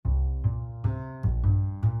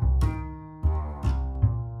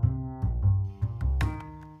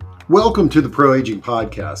Welcome to the Pro Aging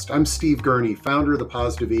Podcast. I'm Steve Gurney, founder of the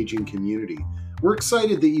Positive Aging Community. We're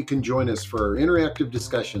excited that you can join us for our interactive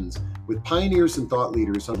discussions with pioneers and thought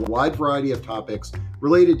leaders on a wide variety of topics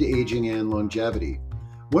related to aging and longevity.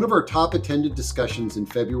 One of our top attended discussions in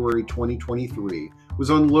February 2023 was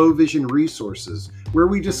on low vision resources, where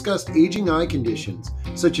we discussed aging eye conditions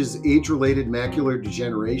such as age-related macular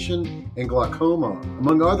degeneration and glaucoma,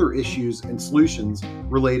 among other issues and solutions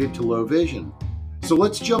related to low vision. So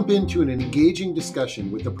let's jump into an engaging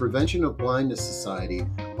discussion with the Prevention of Blindness Society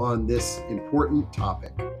on this important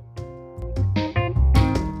topic.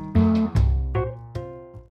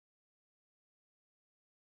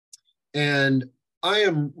 And I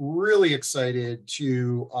am really excited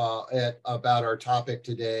about our topic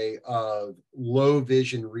today of low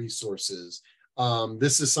vision resources.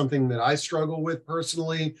 This is something that I struggle with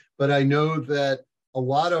personally, but I know that a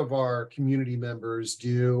lot of our community members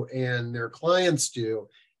do and their clients do,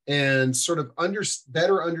 and sort of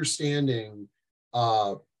better understanding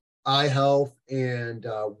eye health and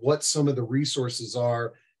what some of the resources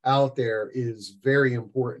are out there is very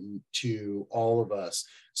important to all of us.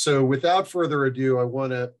 So without further ado, I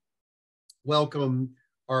want to welcome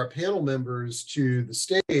our panel members to the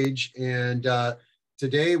stage. And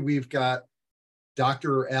today we've got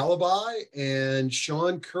Dr. Alibi and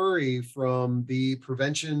Sean Curry from the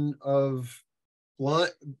Prevention of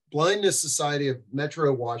Blindness Society of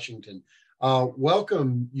Metro Washington.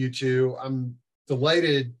 Welcome, you two. I'm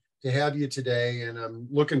delighted to have you today, and I'm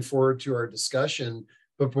looking forward to our discussion.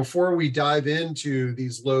 But before we dive into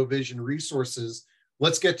these low vision resources,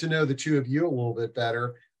 let's get to know the two of you a little bit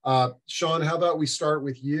better. Sean, how about we start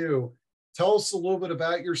with you? Tell us a little bit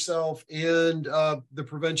about yourself and the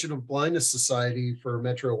Prevention of Blindness Society for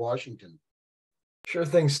Metro Washington. Sure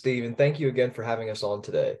thing, Steve, and thank you again for having us on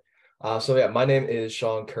today. My name is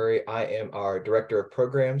Sean Curry. I am our Director of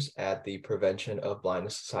Programs at the Prevention of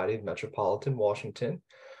Blindness Society of Metropolitan Washington.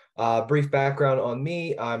 Brief background on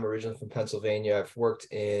me: I'm originally from Pennsylvania. I've worked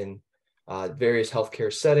in various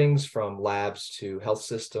healthcare settings, from labs to health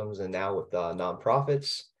systems, and now with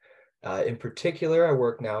nonprofits. In particular, I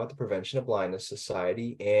work now at the Prevention of Blindness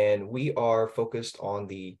Society, and we are focused on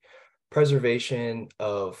the preservation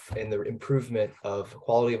of and the improvement of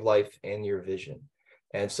quality of life and your vision.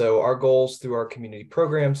 And so our goals through our community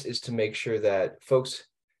programs is to make sure that folks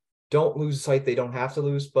don't lose sight they don't have to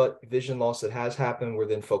lose, but vision loss that has happened, we're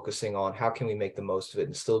then focusing on how can we make the most of it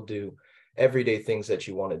and still do everyday things that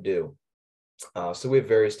you want to do. So we have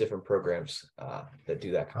various different programs that do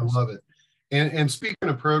that kind of stuff. I love it. And speaking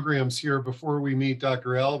of programs here, before we meet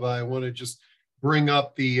Dr. Alibi, I want to just bring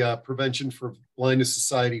up the Prevention for Blindness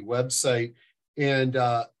Society website. And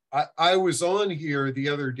I was on here the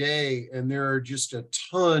other day, and there are just a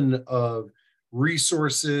ton of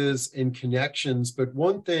resources and connections. But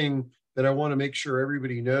one thing that I want to make sure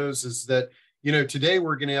everybody knows is that, you know, today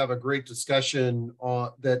we're going to have a great discussion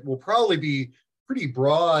that will probably be pretty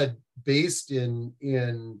broad based in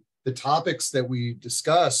the topics that we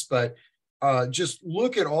discuss, but just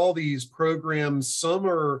look at all these programs. Some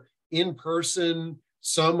are in person,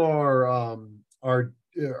 some are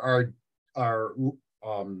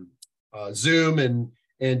Zoom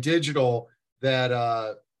and digital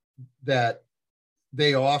that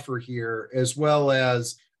they offer here, as well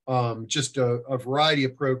as just a variety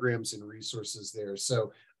of programs and resources there.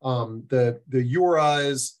 So the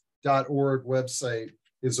YourEyes.org website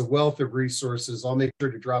is a wealth of resources. I'll make sure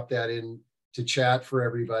to drop that in to chat for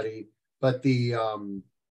everybody. But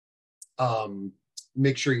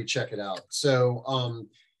make sure you check it out. So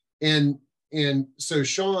so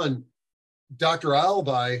Sean, Dr.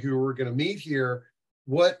 Alibi, who we're going to meet here,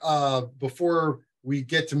 before we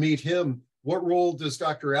get to meet him, what role does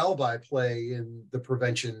Dr. Alibi play in the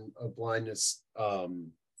Prevention of Blindness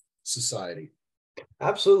Society?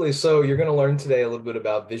 Absolutely. So you're going to learn today a little bit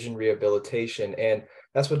about vision rehabilitation, and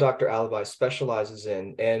that's what Dr. Alibi specializes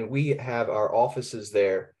in. And we have our offices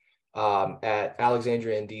there at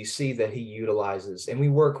Alexandria in DC that he utilizes, and we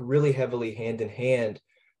work really heavily hand in hand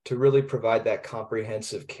to really provide that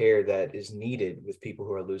comprehensive care that is needed with people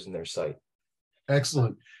who are losing their sight.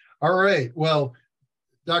 Excellent. All right. Well,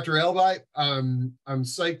 Dr. Alibi, I'm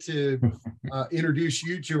psyched to introduce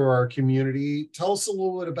you to our community. Tell us a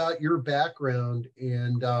little bit about your background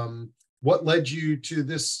and what led you to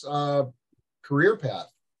this career path.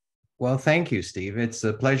 Well, thank you, Steve. It's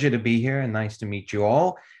a pleasure to be here and nice to meet you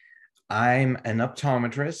all. I'm an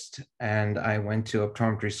optometrist, and I went to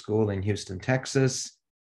optometry school in Houston, Texas.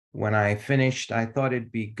 When I finished, I thought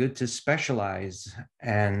it'd be good to specialize,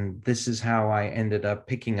 and this is how I ended up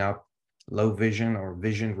picking up low vision or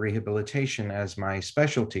vision rehabilitation as my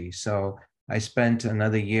specialty. So I spent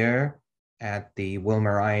another year at the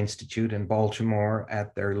Wilmer Eye Institute in Baltimore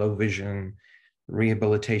at their low vision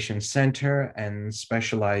rehabilitation center and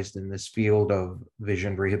specialized in this field of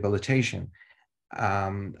vision rehabilitation.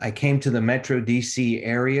 I came to the Metro DC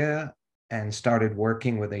area and started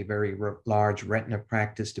working with a very large retina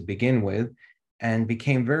practice to begin with, and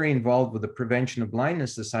became very involved with the Prevention of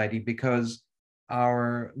Blindness Society because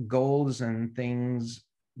our goals and things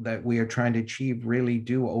that we are trying to achieve really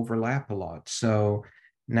do overlap a lot. So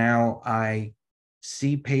now I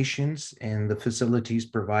see patients in the facilities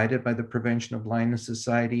provided by the Prevention of Blindness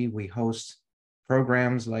Society. We host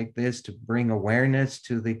programs like this to bring awareness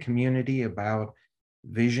to the community about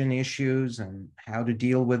vision issues and how to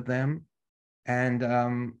deal with them. And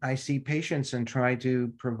I see patients and try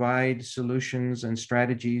to provide solutions and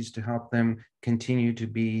strategies to help them continue to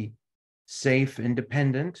be safe,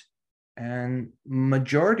 independent. And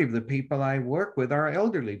majority of the people I work with are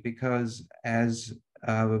elderly because as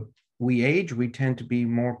we age, we tend to be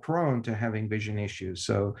more prone to having vision issues.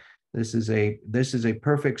 So this is a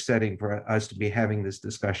perfect setting for us to be having this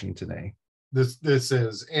discussion today. This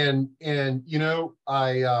is, and you know,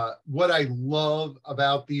 what I love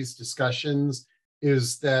about these discussions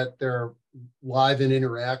is that they're live and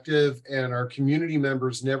interactive, and our community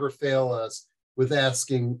members never fail us with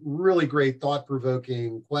asking really great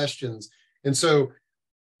thought-provoking questions. And so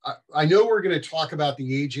I know we're going to talk about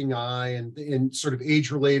the aging eye and sort of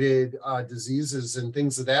age-related diseases and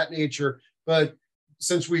things of that nature, but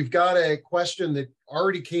since we've got a question that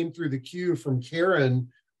already came through the queue from Karen,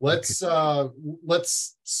 let's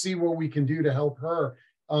see what we can do to help her.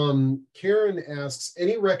 Karen asks,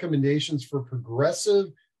 any recommendations for progressive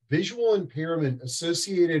visual impairment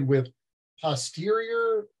associated with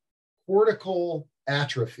posterior cortical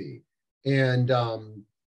atrophy? And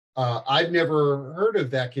I've never heard of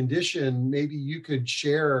that condition. Maybe you could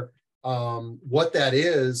share what that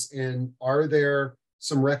is, and are there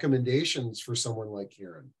some recommendations for someone like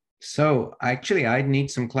Karen? So actually, I'd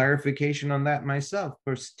need some clarification on that myself.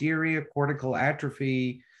 Posterior cortical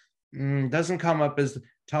atrophy doesn't come up as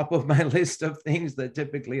top of my list of things that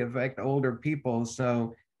typically affect older people.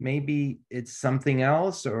 So maybe it's something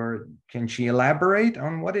else, or can she elaborate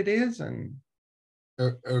on what it is? And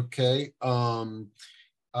okay.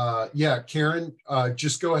 Yeah, Karen,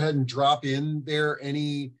 just go ahead and drop in there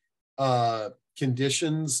any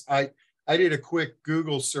conditions. I did a quick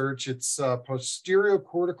Google search. It's posterior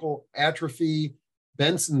cortical atrophy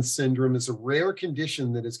Benson syndrome is a rare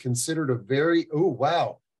condition that is considered a variation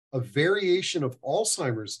of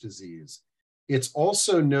Alzheimer's disease. It's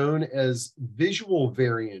also known as visual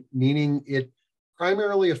variant, meaning it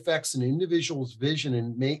primarily affects an individual's vision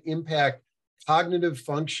and may impact cognitive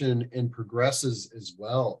function and progresses as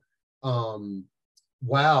well.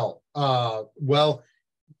 Well,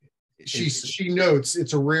 she notes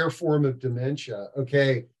it's a rare form of dementia.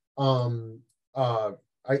 Okay. I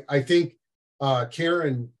think,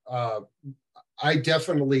 Karen, I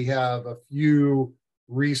definitely have a few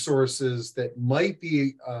resources that might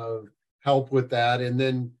be of help with that. And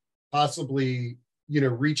then possibly, you know,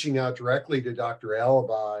 reaching out directly to Dr.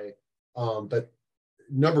 Alibi. But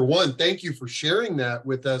number one, thank you for sharing that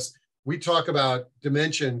with us. We talk about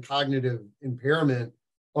dementia and cognitive impairment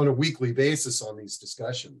on a weekly basis on these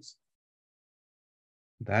discussions.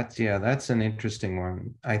 That's an interesting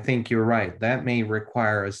one. I think you're right. That may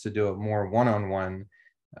require us to do a more one-on-one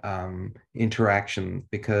interaction,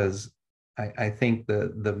 because I think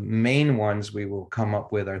the main ones we will come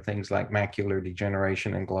up with are things like macular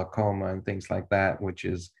degeneration and glaucoma and things like that, which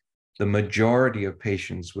is the majority of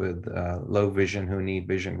patients with low vision who need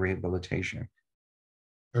vision rehabilitation.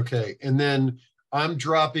 Okay, and then I'm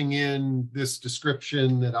dropping in this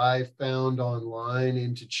description that I found online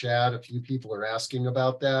into chat. A few people are asking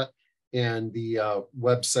about that, and the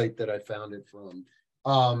website that I found it from.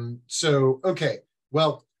 Okay,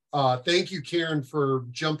 well, thank you, Karen, for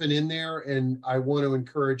jumping in there, and I want to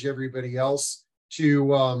encourage everybody else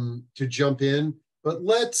to jump in. But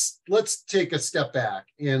let's take a step back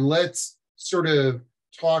and let's sort of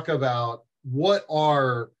talk about what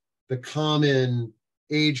are the common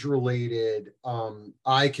age-related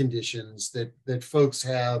eye conditions that folks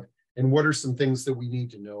have, and what are some things that we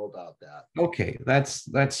need to know about that? Okay, that's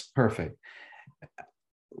perfect.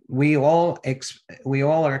 We all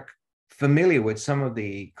are familiar with some of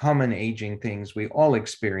the common aging things we all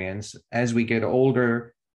experience. As we get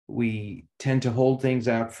older, we tend to hold things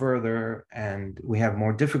out further, and we have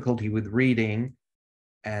more difficulty with reading,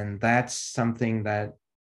 and that's something that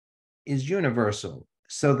is universal.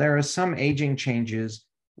 So there are some aging changes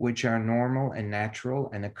which are normal and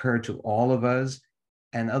natural and occur to all of us.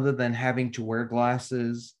 And other than having to wear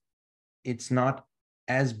glasses, it's not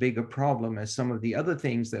as big a problem as some of the other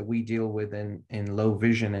things that we deal with in low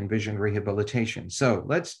vision and vision rehabilitation. So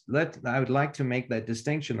I would like to make that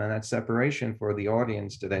distinction and that separation for the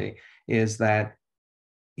audience today, is that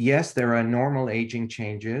yes, there are normal aging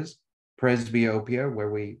changes, presbyopia, where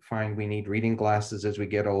we find we need reading glasses as we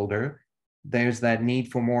get older. There's that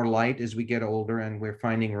need for more light as we get older, and we're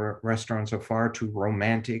finding restaurants are far too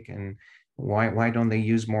romantic, and why don't they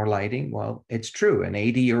use more lighting? Well, it's true. An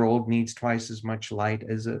 80-year-old needs twice as much light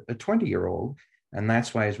as a 20-year-old. And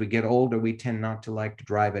that's why as we get older, we tend not to like to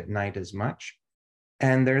drive at night as much.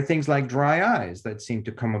 And there are things like dry eyes that seem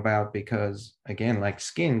to come about because, again, like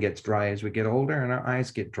skin gets dry as we get older and our eyes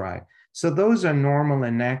get dry. So those are normal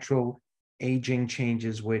and natural aging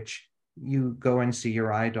changes, which you go and see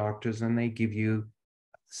your eye doctors and they give you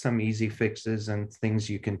some easy fixes and things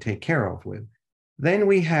you can take care of with. Then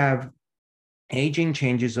we have aging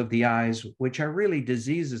changes of the eyes, which are really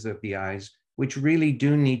diseases of the eyes, which really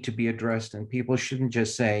do need to be addressed. And people shouldn't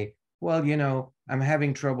just say, well, you know, I'm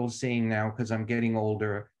having trouble seeing now because I'm getting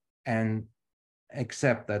older, and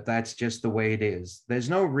accept that that's just the way it is. There's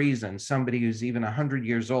no reason somebody who's even 100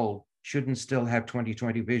 years old shouldn't still have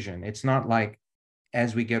 20/20 vision. It's not like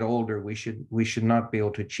as we get older, we should not be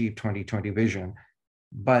able to achieve 20/20 vision.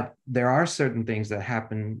 But there are certain things that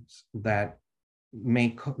happen that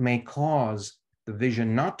may cause the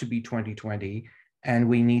vision not to be 20/20, and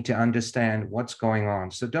we need to understand what's going on.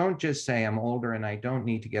 So don't just say I'm older and I don't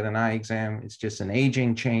need to get an eye exam. It's just an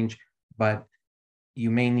aging change, but you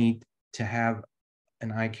may need to have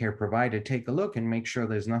an eye care provider take a look and make sure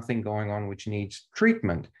there's nothing going on which needs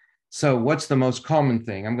treatment. So what's the most common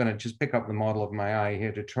thing? I'm going to just pick up the model of my eye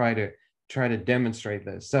here to try to demonstrate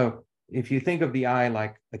this. So if you think of the eye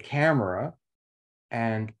like a camera,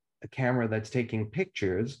 and a camera that's taking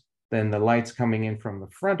pictures, then the light's coming in from the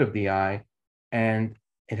front of the eye, and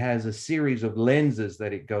it has a series of lenses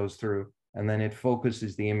that it goes through, and then it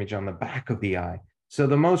focuses the image on the back of the eye. So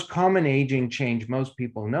the most common aging change most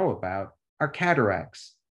people know about are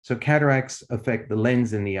cataracts. So cataracts affect the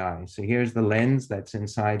lens in the eye. So here's the lens that's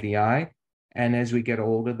inside the eye. And as we get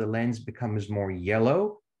older, the lens becomes more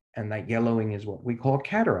yellow, and that yellowing is what we call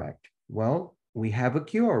cataract. Well, we have a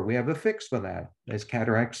cure. We have a fix for that. There's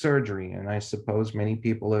cataract surgery. And I suppose many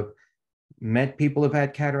people have met people who've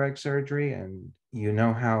had cataract surgery, and you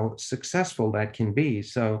know how successful that can be.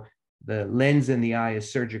 So the lens in the eye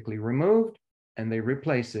is surgically removed, and they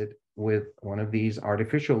replace it with one of these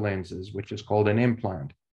artificial lenses, which is called an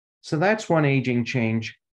implant. So that's one aging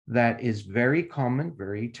change that is very common,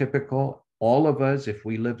 very typical. All of us, if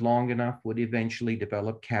we live long enough, would eventually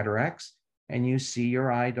develop cataracts. And you see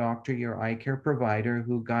your eye doctor, your eye care provider,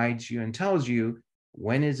 who guides you and tells you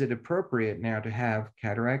when is it appropriate now to have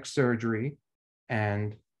cataract surgery,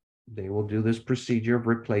 and they will do this procedure of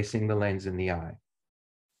replacing the lens in the eye.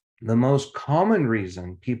 The most common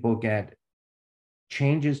reason people get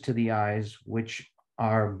changes to the eyes, which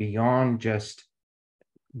are beyond just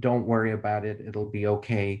don't worry about it, it'll be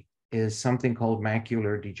okay, is something called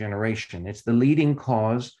macular degeneration. It's the leading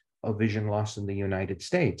cause of vision loss in the United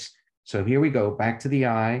States. So here we go, back to the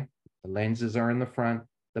eye. The lenses are in the front.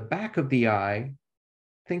 The back of the eye,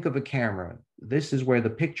 think of a camera. This is where the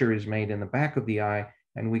picture is made in the back of the eye,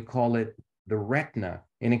 and we call it the retina.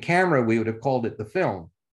 In a camera, we would have called it the film,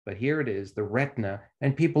 but here it is, the retina.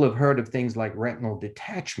 And people have heard of things like retinal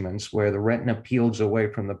detachments, where the retina peels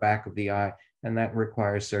away from the back of the eye, and that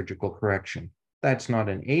requires surgical correction. That's not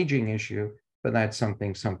an aging issue, but that's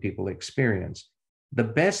something some people experience. The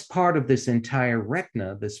best part of this entire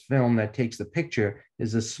retina, this film that takes the picture,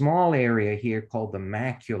 is a small area here called the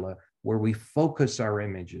macula, where we focus our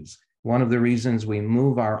images. One of the reasons we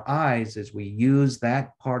move our eyes is we use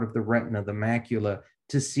that part of the retina, the macula,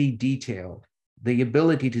 to see detail. The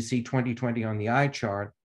ability to see 20/20 on the eye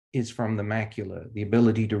chart is from the macula, the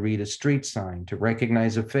ability to read a street sign, to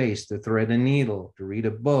recognize a face, to thread a needle, to read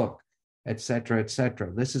a book, etc.,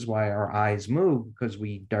 etc. This is why our eyes move, because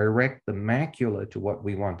we direct the macula to what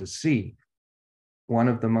we want to see. One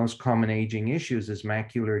of the most common aging issues is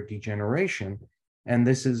macular degeneration, and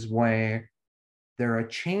this is where there are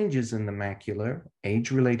changes in the macula,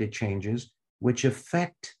 age-related changes, which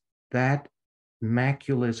affect that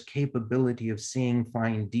macula's capability of seeing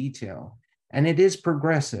fine detail. And it is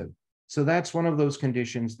progressive. So that's one of those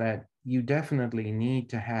conditions that you definitely need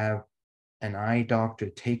to have an eye doctor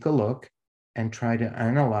take a look and try to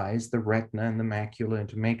analyze the retina and the macula and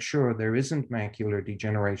to make sure there isn't macular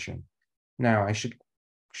degeneration. Now, I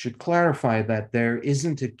should clarify that there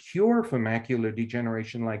isn't a cure for macular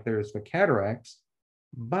degeneration like there is for cataracts,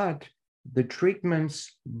 but the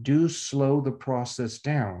treatments do slow the process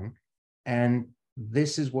down. And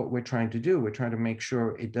this is what we're trying to do. We're trying to make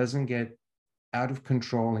sure it doesn't get out of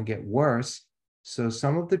control and get worse. So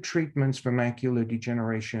some of the treatments for macular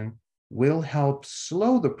degeneration will help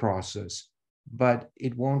slow the process, but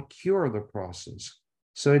it won't cure the process.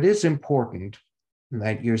 So it is important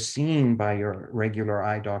that you're seen by your regular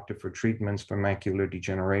eye doctor for treatments for macular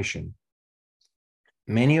degeneration.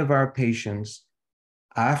 Many of our patients,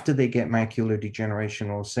 after they get macular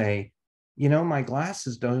degeneration, will say, you know, my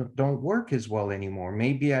glasses don't work as well anymore.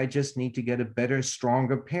 Maybe I just need to get a better,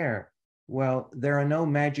 stronger pair. Well, there are no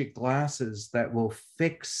magic glasses that will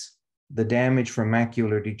fix the damage from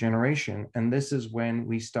macular degeneration. And this is when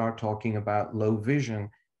we start talking about low vision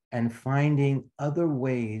and finding other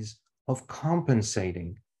ways of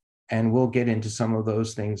compensating. And we'll get into some of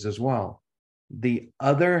those things as well. The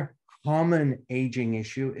other common aging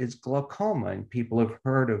issue is glaucoma, and people have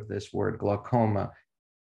heard of this word glaucoma.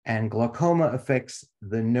 And glaucoma affects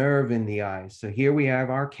the nerve in the eye. So here we have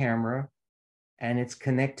our camera, and it's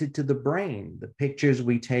connected to the brain. The pictures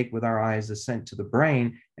we take with our eyes are sent to the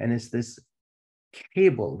brain, and it's this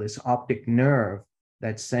cable, this optic nerve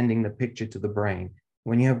that's sending the picture to the brain.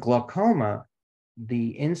 When you have glaucoma,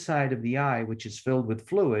 the inside of the eye, which is filled with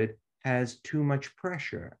fluid, has too much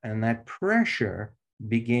pressure, and that pressure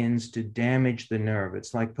begins to damage the nerve.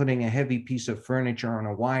 It's like putting a heavy piece of furniture on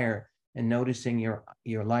a wire and noticing your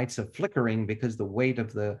lights are flickering because the weight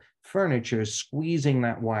of the furniture is squeezing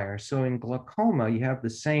that wire. So in glaucoma, you have the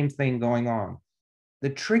same thing going on. The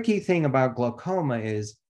tricky thing about glaucoma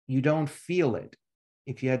is you don't feel it.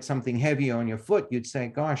 If you had something heavy on your foot, you'd say,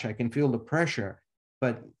 gosh, I can feel the pressure,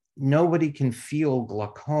 but nobody can feel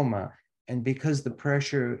glaucoma. And because the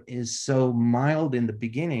pressure is so mild in the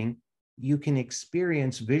beginning, you can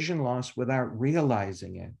experience vision loss without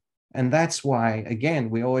realizing it. And that's why, again,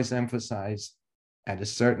 we always emphasize at a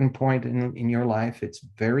certain point in your life, it's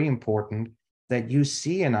very important that you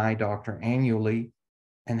see an eye doctor annually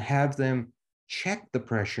and have them check the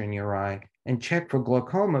pressure in your eye and check for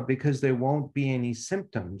glaucoma, because there won't be any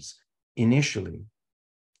symptoms initially.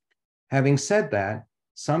 Having said that,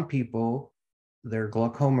 some people, their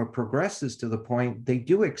glaucoma progresses to the point they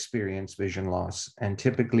do experience vision loss. And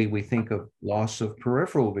typically we think of loss of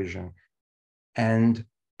peripheral vision. And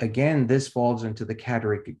again, this falls into the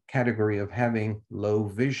category of having low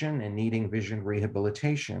vision and needing vision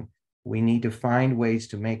rehabilitation. We need to find ways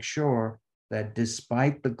to make sure that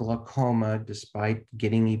despite the glaucoma, despite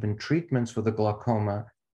getting even treatments for the glaucoma,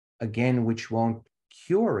 again, which won't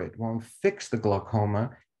cure it, won't fix the glaucoma,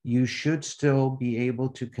 you should still be able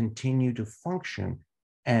to continue to function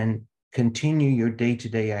and continue your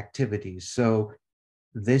day-to-day activities. So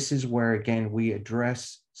this is where, again, we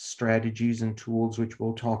address strategies and tools, which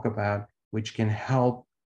we'll talk about, which can help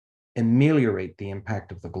ameliorate the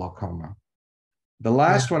impact of the glaucoma. The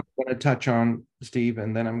last one I'm going to touch on, Steve,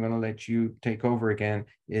 and then I'm going to let you take over again,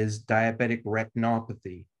 is diabetic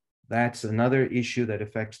retinopathy. That's another issue that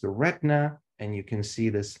affects the retina, and you can see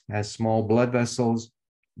this has small blood vessels.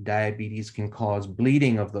 Diabetes can cause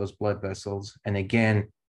bleeding of those blood vessels. And again,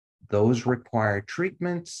 those require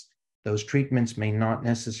treatments. Those treatments may not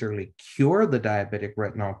necessarily cure the diabetic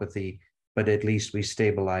retinopathy, but at least we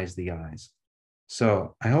stabilize the eyes.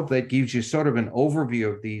 So I hope that gives you sort of an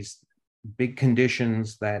overview of these big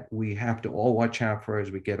conditions that we have to all watch out for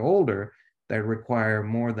as we get older, that require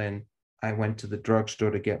more than I went to the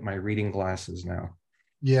drugstore to get my reading glasses now.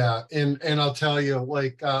 Yeah, and I'll tell you,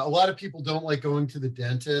 like a lot of people don't like going to the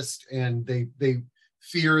dentist, and they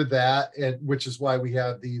fear that, and which is why we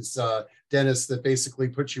have these dentists that basically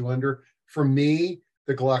put you under. For me,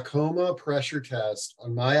 the glaucoma pressure test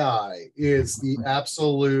on my eye is the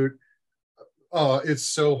absolute. Oh, it's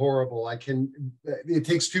so horrible. It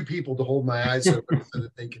takes two people to hold my eyes open so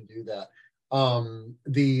that they can do that.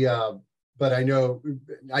 But I know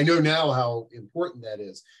now how important that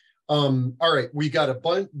is. All right, we got a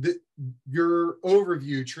bunch. Your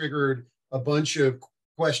overview triggered a bunch of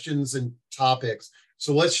questions and topics.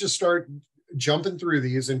 So let's just start jumping through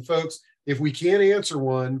these. And folks, if we can't answer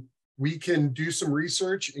one, we can do some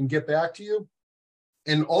research and get back to you.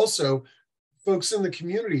 And also, folks in the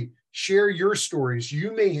community, share your stories.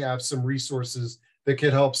 You may have some resources that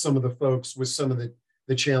could help some of the folks with some of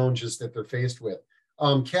the challenges that they're faced with.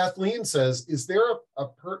 Kathleen says, is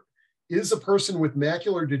a person with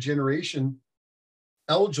macular degeneration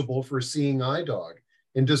eligible for a seeing eye dog?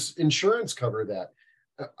 And does insurance cover that?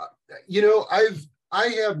 I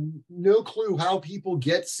have no clue how people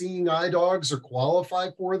get seeing eye dogs or qualify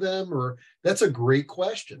for them, or that's a great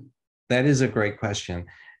question. That is a great question.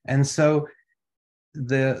 And so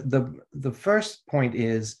the first point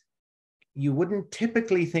is, you wouldn't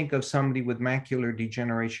typically think of somebody with macular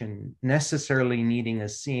degeneration necessarily needing a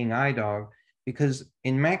seeing eye dog, because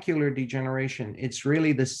in macular degeneration, it's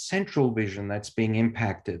really the central vision that's being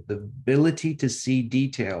impacted, the ability to see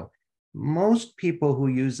detail. Most people who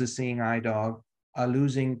use the seeing eye dog are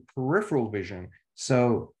losing peripheral vision.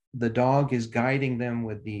 So the dog is guiding them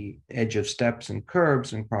with the edge of steps and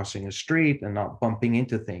curbs and crossing a street and not bumping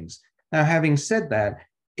into things. Now, having said that,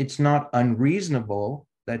 it's not unreasonable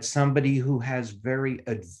that somebody who has very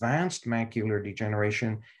advanced macular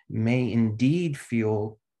degeneration may indeed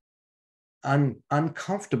feel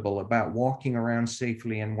uncomfortable about walking around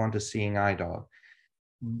safely and want a seeing eye dog.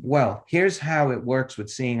 Well, here's how it works with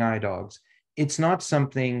seeing eye dogs. It's not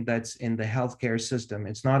something that's in the healthcare system.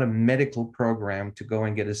 It's not a medical program to go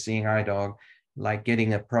and get a seeing eye dog, like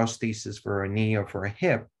getting a prosthesis for a knee or for a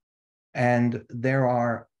hip. And there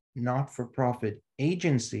are not-for-profit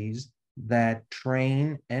agencies that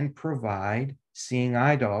train and provide seeing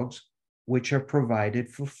eye dogs, which are provided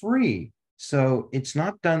for free. So it's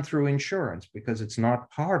not done through insurance because it's not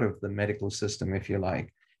part of the medical system, if you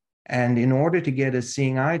like. And in order to get a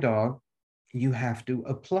seeing eye dog, you have to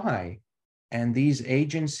apply. And these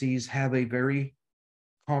agencies have a very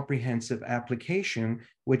comprehensive application,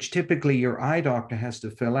 which typically your eye doctor has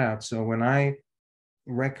to fill out. So when I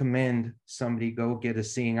recommend somebody go get a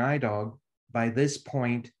seeing eye dog, by this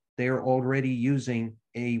point, they're already using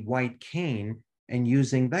a white cane and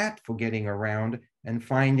using that for getting around and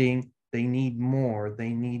finding they need more. They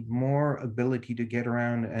need more ability to get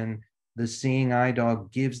around, and the seeing eye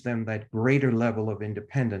dog gives them that greater level of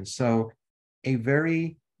independence. So a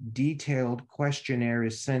very detailed questionnaire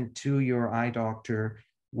is sent to your eye doctor,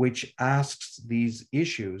 which asks these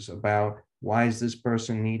issues about why is this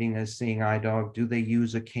person needing a seeing eye dog? Do they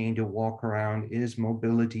use a cane to walk around? Is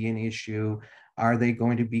mobility an issue? Are they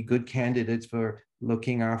going to be good candidates for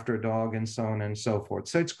looking after a dog, and so on and so forth?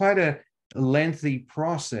 So it's quite a lengthy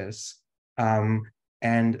process,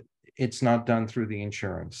 and it's not done through the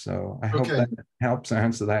insurance. So I hope that helps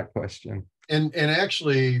answer that question. And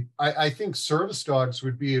actually, I think service dogs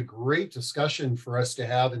would be a great discussion for us to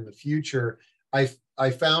have in the future. I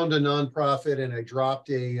found a nonprofit and I dropped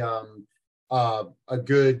a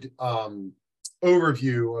good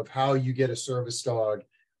overview of how you get a service dog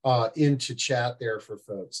into chat there for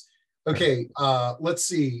folks. Okay, let's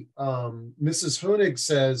see. Mrs. Honig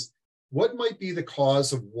says, what might be the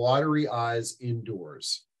cause of watery eyes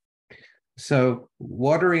indoors? So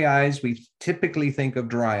watery eyes, we typically think of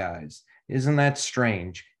dry eyes. Isn't that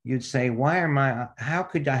strange? You'd say, how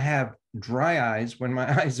could I have dry eyes when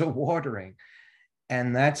my eyes are watering?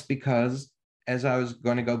 And that's because, as I was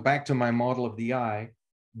going to go back to my model of the eye,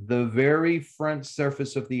 the very front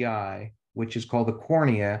surface of the eye, which is called the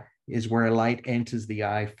cornea, is where light enters the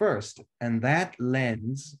eye first. And that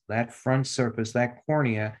lens, that front surface, that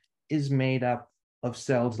cornea, is made up of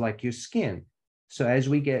cells like your skin. So as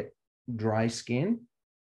we get dry skin,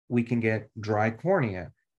 we can get dry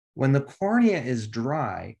cornea. When the cornea is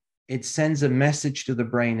dry, it sends a message to the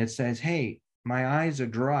brain. It says, hey, my eyes are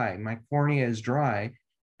dry, my cornea is dry,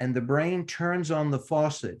 and the brain turns on the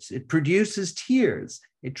faucets. It produces tears.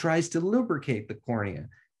 It tries to lubricate the cornea.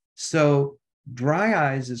 So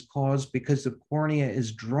dry eyes is caused because the cornea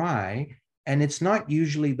is dry, and it's not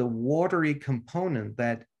usually the watery component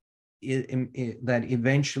that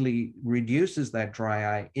eventually reduces that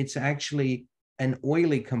dry eye. It's actually an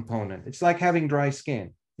oily component. It's like having dry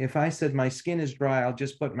skin. If I said my skin is dry, I'll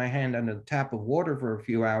just put my hand under the tap of water for a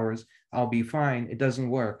few hours, I'll be fine. It doesn't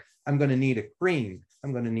work. I'm going to need a cream.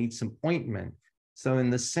 I'm going to need some ointment. So in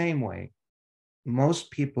the same way, most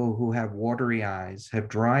people who have watery eyes have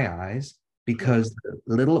dry eyes because the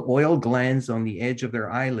little oil glands on the edge of their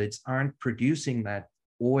eyelids aren't producing that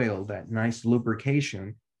oil, that nice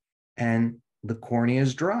lubrication, and the cornea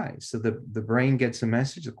is dry. So the brain gets a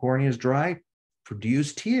message, the cornea is dry,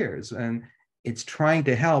 produce tears, and it's trying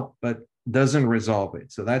to help, but doesn't resolve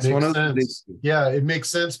it. So that's one of the. Yeah, it makes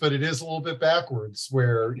sense, but it is a little bit backwards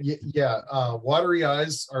where, watery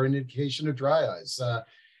eyes are an indication of dry eyes.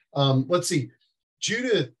 Let's see,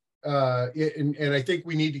 Judith, and I think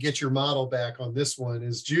we need to get your model back on this one,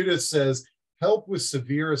 is Judith says, help with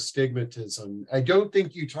severe astigmatism. I don't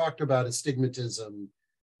think you talked about astigmatism,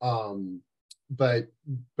 but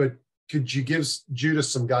could you give Judith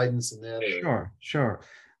some guidance in that area? Sure.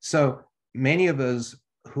 So many of us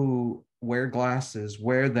who wear glasses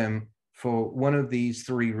wear them for one of these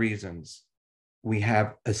three reasons. We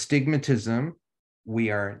have astigmatism,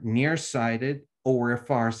 we are nearsighted, or we're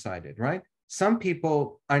farsighted, right? Some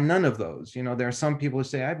people are none of those. You know, there are some people who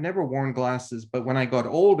say, I've never worn glasses, but when I got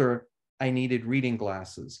older, I needed reading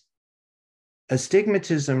glasses.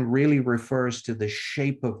 Astigmatism really refers to the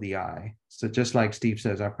shape of the eye. So just like Steve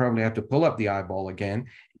says, I probably have to pull up the eyeball again.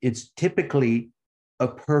 It's typically a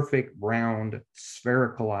perfect round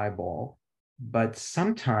spherical eyeball, but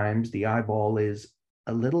sometimes the eyeball is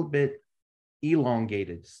a little bit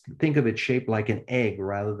elongated. Think of it shaped like an egg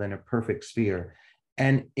rather than a perfect sphere.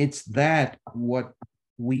 And it's that what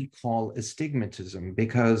we call astigmatism,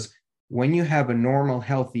 because when you have a normal,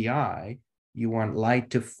 healthy eye, you want light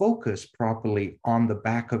to focus properly on the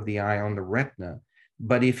back of the eye, on the retina.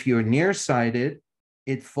 But if you're nearsighted,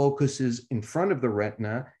 it focuses in front of the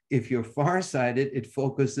retina. If you're farsighted, it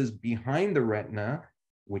focuses behind the retina,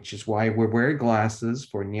 which is why we're wearing glasses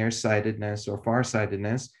for nearsightedness or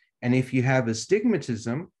farsightedness. And if you have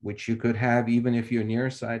astigmatism, which you could have even if you're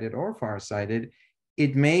nearsighted or farsighted,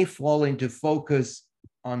 it may fall into focus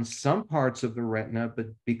on some parts of the retina, but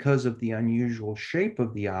because of the unusual shape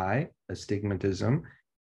of the eye, astigmatism,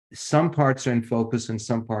 some parts are in focus and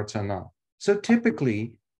some parts are not. So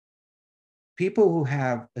typically, people who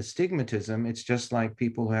have astigmatism, it's just like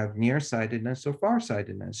people who have nearsightedness or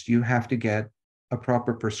farsightedness. You have to get a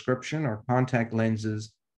proper prescription or contact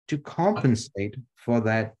lenses to compensate for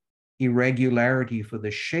that irregularity for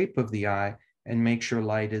the shape of the eye and make sure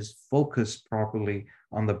light is focused properly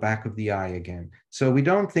on the back of the eye again. So we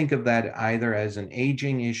don't think of that either as an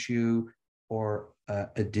aging issue or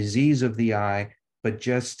a disease of the eye, but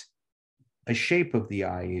just a shape of the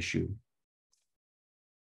eye issue.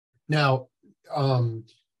 Now,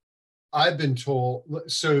 I've been told,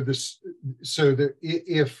 so that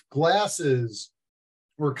if glasses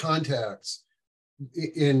or contacts,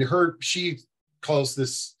 she calls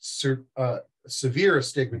this severe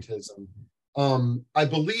astigmatism. I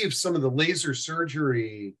believe some of the laser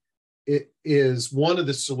surgery is one of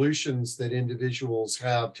the solutions that individuals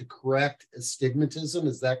have to correct astigmatism.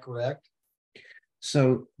 Is that correct?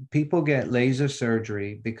 So people get laser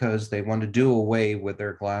surgery because they want to do away with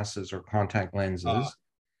their glasses or contact lenses.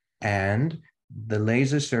 And the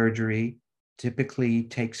laser surgery typically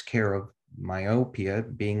takes care of myopia,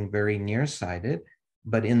 being very nearsighted,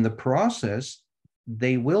 but in the process,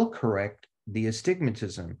 they will correct the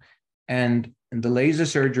astigmatism. And the laser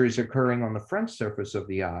surgery is occurring on the front surface of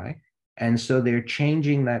the eye. And so they're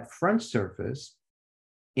changing that front surface.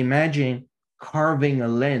 Imagine carving a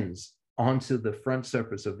lens onto the front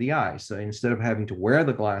surface of the eye. So instead of having to wear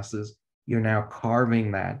the glasses, you're now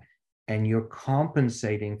carving that and you're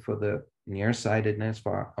compensating for the nearsightedness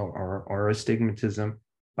or astigmatism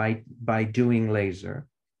by doing laser.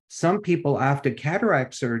 Some people after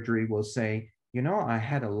cataract surgery will say, you know, I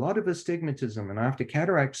had a lot of astigmatism and after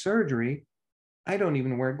cataract surgery, I don't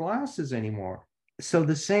even wear glasses anymore. So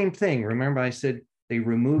the same thing, remember I said they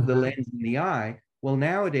remove the lens in the eye. Well,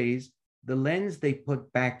 nowadays, the lens they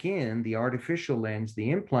put back in, the artificial lens,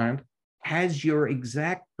 the implant, has your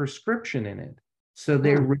exact prescription in it. So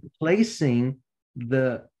they're replacing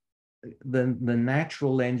the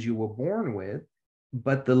natural lens you were born with,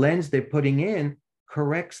 but the lens they're putting in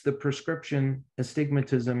corrects the prescription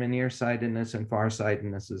astigmatism and nearsightedness and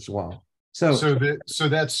farsightedness as well. So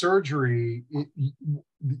that surgery,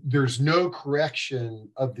 there's no correction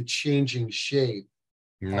of the changing shape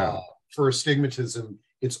for astigmatism.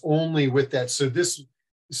 It's only with that.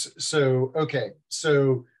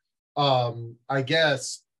 I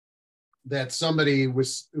guess that somebody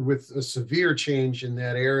with a severe change in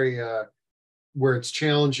that area where it's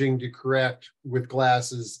challenging to correct with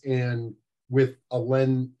glasses and with a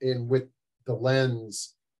lens and with the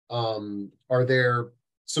lens, are there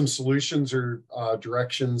some solutions or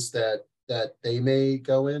directions that they may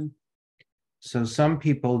go in? So some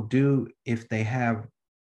people do, if they have,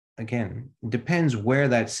 again, depends where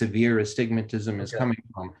that severe astigmatism is coming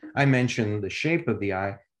from. I mentioned the shape of the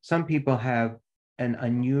eye. Some people have an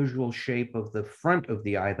unusual shape of the front of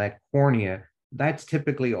the eye, that cornea. That's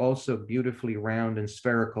typically also beautifully round and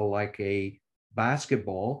spherical like a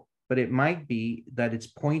basketball, but it might be that it's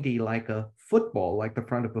pointy like a football, like the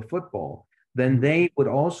front of a football. Then they would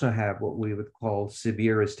also have what we would call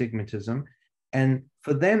severe astigmatism. And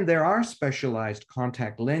for them, there are specialized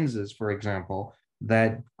contact lenses, for example,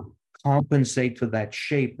 that compensate for that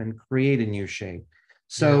shape and create a new shape.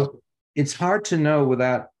 So it's hard to know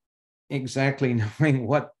without exactly knowing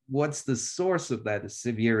what's the source of that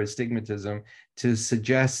severe astigmatism to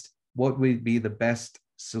suggest what would be the best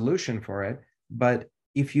solution for it. But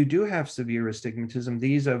if you do have severe astigmatism,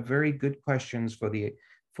 these are very good questions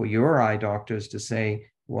for your eye doctors to say,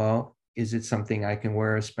 well, is it something I can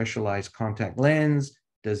wear a specialized contact lens?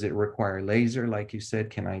 Does it require laser? Like you said,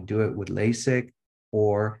 can I do it with LASIK?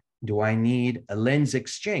 Or do I need a lens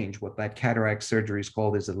exchange? What that cataract surgery is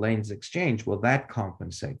called is a lens exchange. Will that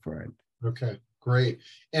compensate for it? Okay, great.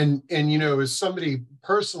 And you know, as somebody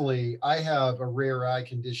personally, I have a rare eye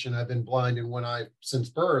condition. I've been blind in one eye since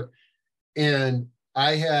birth, and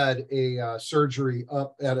I had a surgery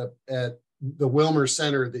up at the Wilmer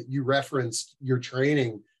Center that you referenced your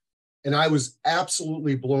training, and I was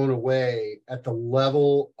absolutely blown away at the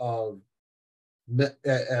level of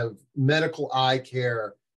medical eye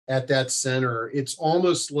care at that center. It's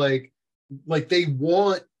almost like they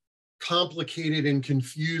want complicated and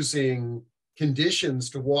confusing conditions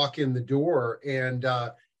to walk in the door. And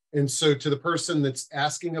so to the person that's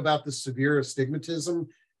asking about the severe astigmatism,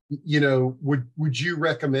 you know, would you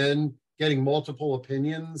recommend getting multiple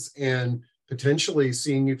opinions and potentially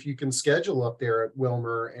seeing if you can schedule up there at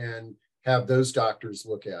Wilmer and have those doctors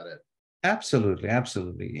look at it? Absolutely,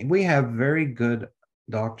 absolutely. We have very good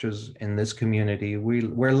doctors in this community.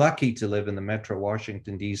 We're lucky to live in the Metro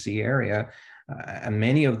Washington, D.C. area. And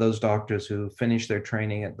many of those doctors who finish their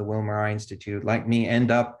training at the Wilmer Eye Institute, like me,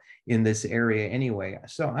 end up in this area anyway.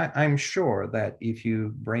 So I'm sure that if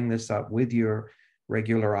you bring this up with your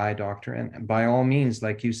regular eye doctor, and by all means,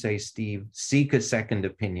 like you say, Steve, seek a second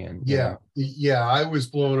opinion. Yeah, I was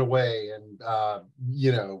blown away. And,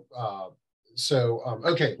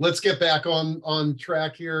 okay, let's get back on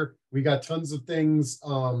track here. We got tons of things,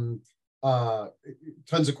 tons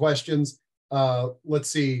of questions. Let's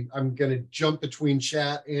see, I'm going to jump between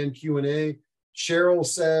chat and Q&A. Cheryl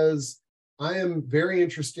says, I am very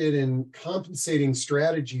interested in compensating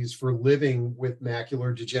strategies for living with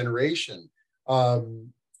macular degeneration.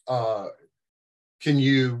 Can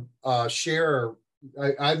you share?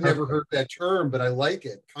 I've never heard that term, but I like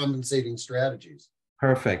it, compensating strategies.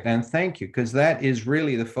 Perfect. And thank you, because that is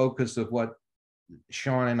really the focus of what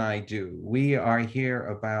Sean and I do. We are here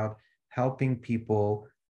about helping people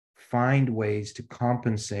find ways to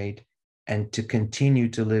compensate and to continue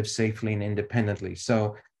to live safely and independently.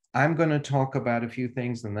 So I'm going to talk about a few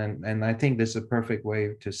things, and I think this is a perfect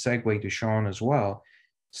way to segue to Sean as well.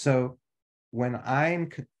 So when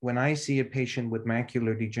I see a patient with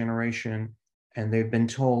macular degeneration and they've been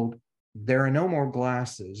told there are no more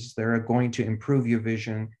glasses, they're going to improve your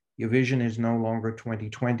vision is no longer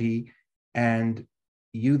 20/20, and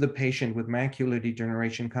you, the patient with macular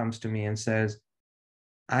degeneration, comes to me and says,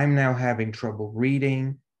 I'm now having trouble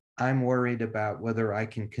reading. I'm worried about whether I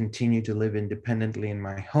can continue to live independently in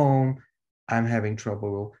my home. I'm having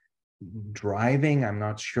trouble driving. I'm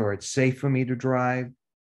not sure it's safe for me to drive.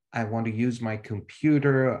 I want to use my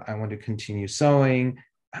computer. I want to continue sewing.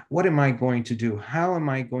 What am I going to do? How am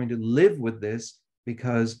I going to live with this?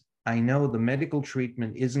 Because I know the medical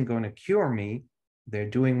treatment isn't going to cure me. They're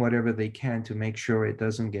doing whatever they can to make sure it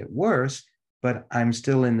doesn't get worse, but I'm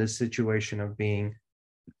still in this situation of being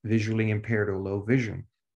visually impaired or low vision.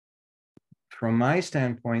 From my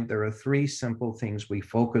standpoint, there are three simple things we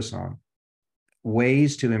focus on: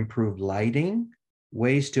 ways to improve lighting,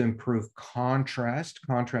 ways to improve contrast.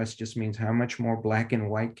 Contrast just means how much more black and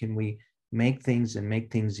white can we make things and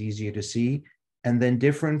make things easier to see, and then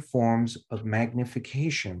different forms of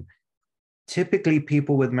magnification. Typically,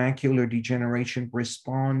 people with macular degeneration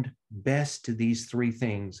respond best to these three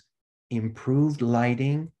things: improved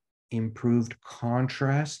lighting, improved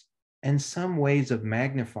contrast, and some ways of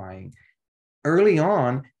magnifying. Early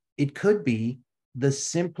on, it could be the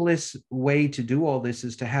simplest way to do all this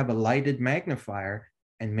is to have a lighted magnifier.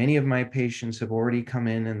 And many of my patients have already come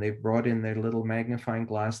in and they've brought in their little magnifying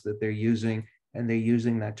glass that they're using, and they're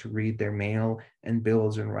using that to read their mail and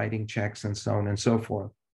bills and writing checks and so on and so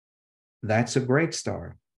forth. That's a great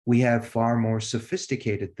start. We have far more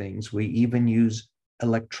sophisticated things. We even use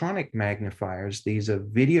electronic magnifiers. These are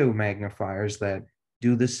video magnifiers that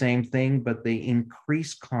do the same thing, but they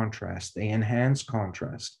increase contrast, they enhance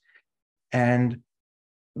contrast. And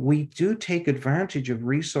we do take advantage of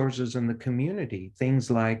resources in the community, things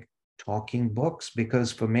like talking books,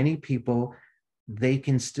 because for many people, they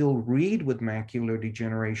can still read with macular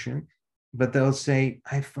degeneration, but they'll say,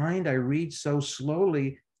 I find I read so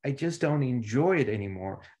slowly, I just don't enjoy it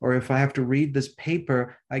anymore. Or if I have to read this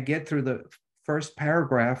paper, I get through the first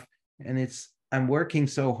paragraph and I'm working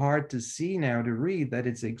so hard to see now to read that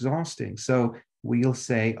it's exhausting. So we'll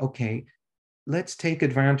say, okay, let's take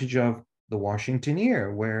advantage of the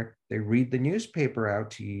Washingtoneer, where they read the newspaper out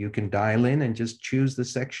to you. You can dial in and just choose the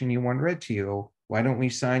section you want read to you. Why don't we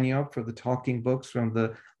sign you up for the talking books from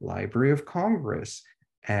the Library of Congress?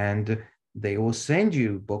 And they will send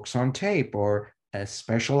you books on tape or a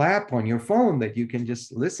special app on your phone that you can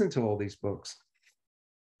just listen to all these books.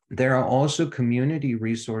 There are also community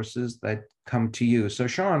resources that come to you. So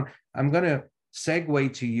Sean, I'm going to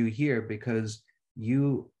segue to you here because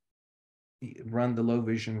you run the low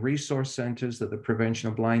vision resource centers that the Prevention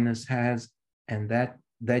of Blindness has, and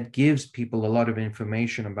that gives people a lot of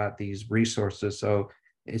information about these resources. So,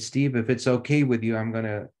 Steve, if it's okay with you, I'm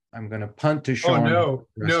gonna punt to Oh, Sean.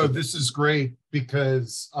 no, this is great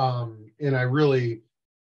because and I really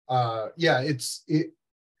yeah,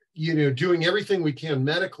 doing everything we can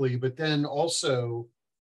medically, but then also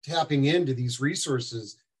tapping into these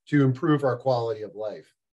resources to improve our quality of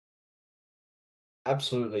life.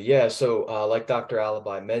 Absolutely. Yeah. So, like Dr.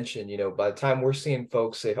 Alibi mentioned, by the time we're seeing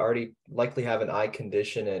folks, they already likely have an eye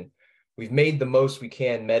condition, and we've made the most we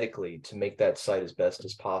can medically to make that sight as best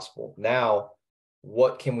as possible. Now,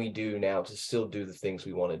 what can we do now to still do the things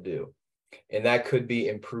we want to do? And that could be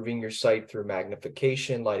improving your sight through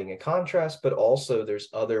magnification, lighting, and contrast, but also there's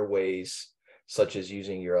other ways, such as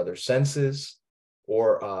using your other senses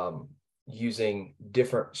or using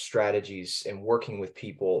different strategies and working with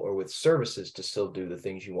people or with services to still do the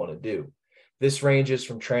things you want to do. This ranges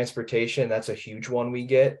from transportation. That's a huge one we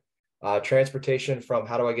get. Transportation from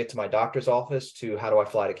how do I get to my doctor's office to how do I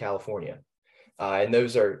fly to California? And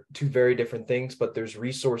those are two very different things, but there's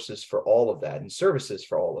resources for all of that and services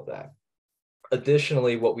for all of that.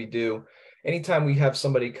 Additionally, what we do, anytime we have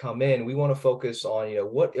somebody come in, we want to focus on,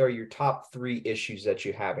 what are your top 3 issues that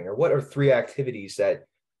you're having, or what are 3 activities that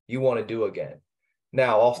you want to do again?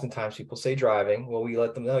 Now, oftentimes people say driving. Well, we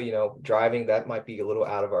let them know, driving, that might be a little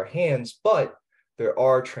out of our hands, but there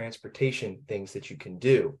are transportation things that you can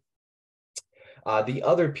do. The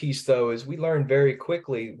other piece, though, is we learn very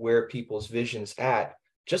quickly where people's vision's at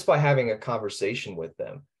just by having a conversation with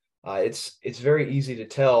them. It's very easy to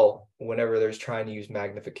tell whenever there's trying to use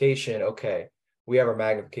magnification. Okay, we have our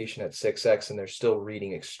magnification at 6x and they're still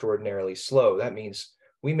reading extraordinarily slow. That means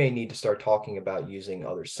we may need to start talking about using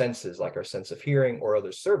other senses like our sense of hearing or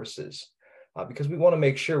other services, because we want to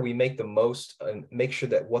make sure we make the most and make sure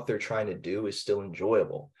that what they're trying to do is still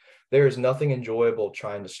enjoyable. There is nothing enjoyable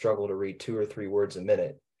trying to struggle to read 2 or 3 words a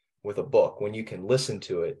minute with a book when you can listen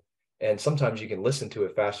to it. And sometimes you can listen to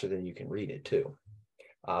it faster than you can read it too.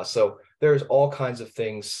 So there's all kinds of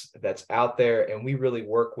things that's out there, and we really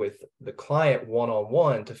work with the client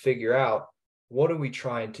one-on-one to figure out what are we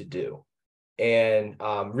trying to do, and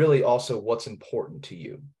really also what's important to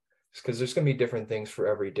you, because there's going to be different things for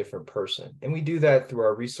every different person. And we do that through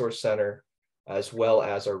our resource center as well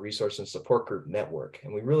as our resource and support group network.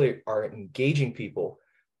 And we really are engaging people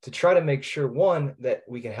to try to make sure, one, that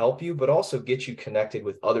we can help you, but also get you connected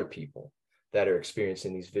with other people that are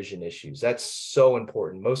experiencing these vision issues. That's so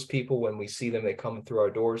important. Most people, when we see them, they come through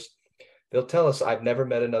our doors, they'll tell us, I've never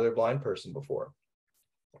met another blind person before.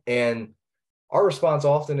 And our response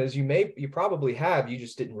often is, you probably have, you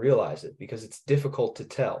just didn't realize it because it's difficult to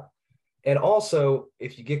tell. And also,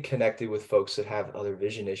 if you get connected with folks that have other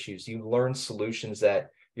vision issues, you learn solutions that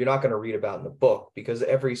you're not going to read about in the book, because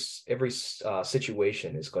every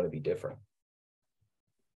situation is going to be different.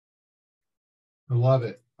 I love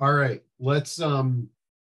it. All right, let's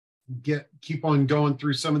keep on going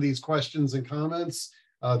through some of these questions and comments.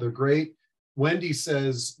 They're great. Wendy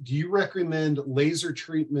says, do you recommend laser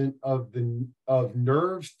treatment of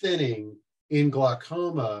nerve thinning in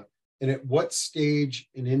glaucoma, and at what stage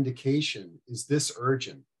and indication is this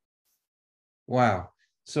urgent? Wow.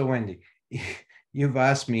 So Wendy, you've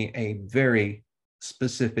asked me a very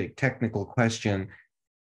specific technical question.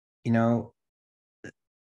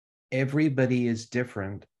 Everybody is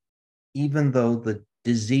different, even though the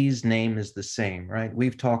disease name is the same, right?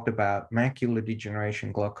 We've talked about macular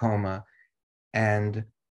degeneration, glaucoma, and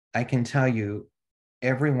I can tell you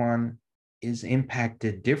everyone is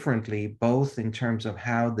impacted differently, both in terms of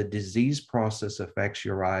how the disease process affects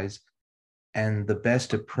your eyes and the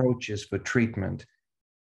best approaches for treatment.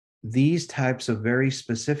 These types of very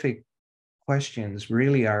specific questions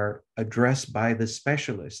really are addressed by the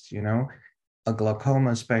specialist. A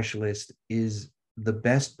glaucoma specialist is the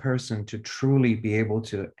best person to truly be able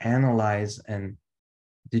to analyze and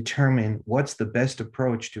determine what's the best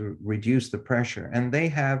approach to reduce the pressure. And they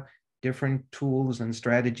have different tools and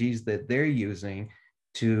strategies that they're using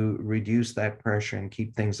to reduce that pressure and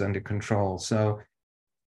keep things under control. So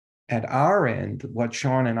at our end, what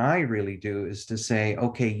Sean and I really do is to say,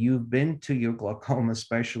 okay, you've been to your glaucoma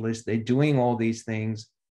specialist, they're doing all these things,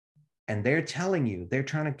 and they're telling you they're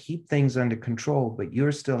trying to keep things under control, but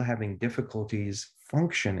you're still having difficulties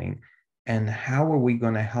functioning. And how are we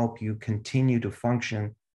going to help you continue to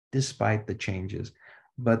function despite the changes?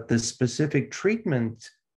 But the specific treatment,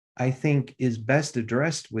 I think, is best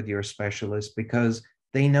addressed with your specialist, because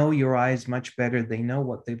they know your eyes much better. They know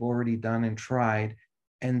what they've already done and tried,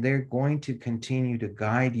 and they're going to continue to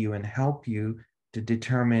guide you and help you to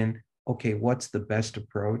determine okay, what's the best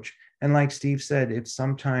approach? And like Steve said, if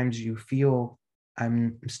sometimes you feel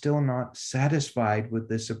I'm still not satisfied with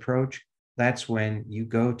this approach, that's when you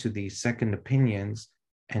go to the second opinions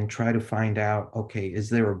and try to find out, okay, is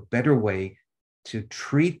there a better way to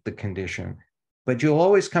treat the condition? But you'll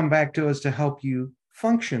always come back to us to help you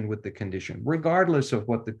function with the condition, regardless of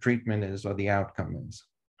what the treatment is or the outcome is.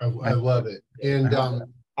 I love it. And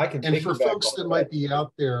I can and for piggyback folks on that that. might be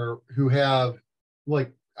out there who have,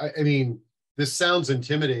 like, I mean, this sounds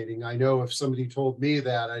intimidating. I know if somebody told me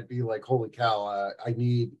that, I'd be like, holy cow, I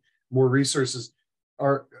need more resources.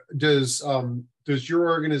 Does your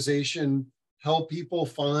organization help people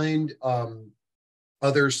find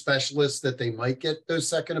other specialists that they might get those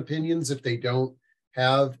second opinions if they don't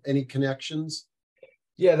have any connections?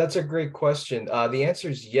 Yeah, that's a great question. The answer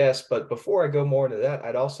is yes, but before I go more into that,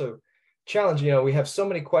 I'd also challenge, we have so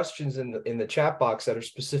many questions in the chat box that are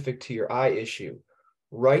specific to your eye issue.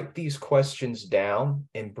 Write these questions down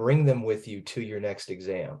and bring them with you to your next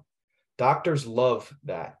exam. Doctors love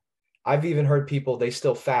that. I've even heard people, they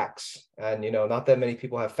still fax, and not that many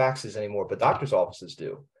people have faxes anymore, but doctors' offices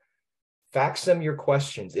do. Fax them your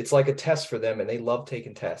questions. It's like a test for them, and they love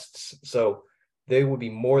taking tests. So they would be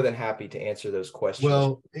more than happy to answer those questions.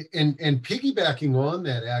 Well, and piggybacking on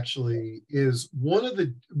that actually is one of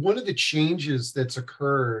the changes that's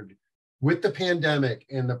occurred with the pandemic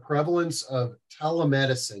and the prevalence of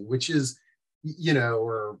telemedicine, which is,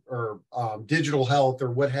 or digital health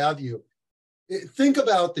or what have you. Think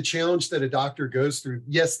about the challenge that a doctor goes through.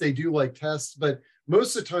 Yes, they do like tests, but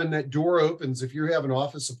most of the time that door opens. If you have an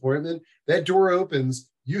office appointment, that door opens,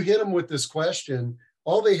 you hit them with this question.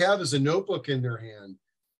 All they have is a notebook in their hand.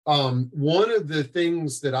 One of the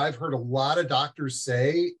things that I've heard a lot of doctors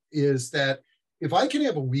say is that if I can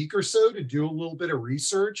have a week or so to do a little bit of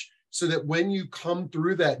research so that when you come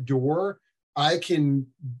through that door, I can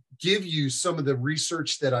give you some of the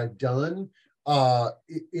research that I've done.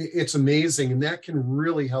 It's amazing, and that can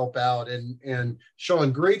really help out. And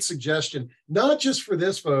Sean, great suggestion, not just for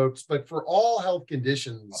this, folks, but for all health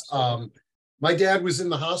conditions. My dad was in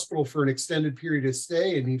the hospital for an extended period of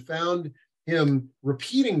stay, and he found him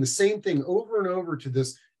repeating the same thing over and over to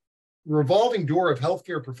this revolving door of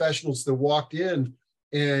healthcare professionals that walked in.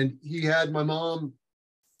 And he had my mom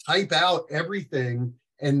type out everything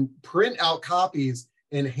and print out copies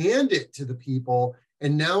and hand it to the people.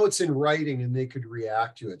 And now it's in writing and they could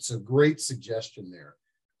react to it. So great suggestion there.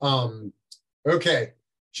 Okay,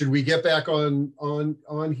 should we get back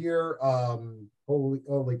on here?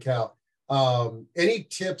 Holy cow. Any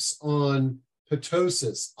tips on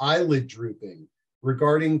ptosis, eyelid drooping,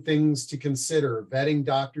 regarding things to consider, vetting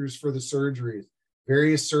doctors for the surgeries,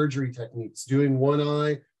 various surgery techniques, doing one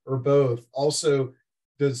eye or both? Also,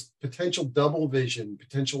 does potential double vision,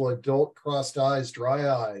 potential adult crossed eyes, dry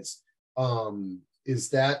eyes,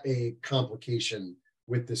 is that a complication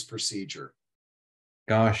with this procedure?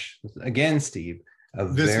 Gosh, again, Steve,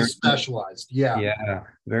 This is specialized. Yeah,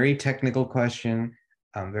 very technical question.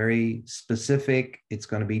 Very specific. It's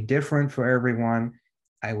going to be different for everyone.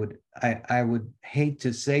 I would hate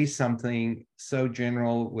to say something so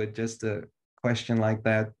general with just a question like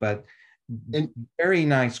that, but very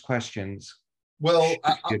nice questions. Well,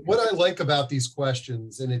 what I like about these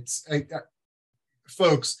questions, and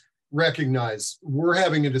folks recognize we're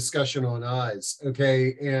having a discussion on eyes,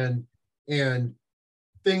 okay, and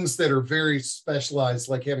things that are very specialized,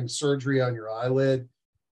 like having surgery on your eyelid,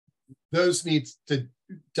 those need to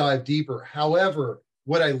dive deeper. However,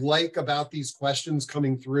 what I like about these questions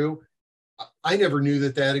coming through, I never knew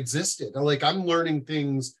that existed. I'm learning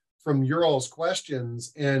things from your all's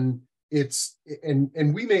questions, and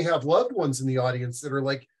and we may have loved ones in the audience that are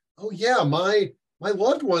like, oh yeah, my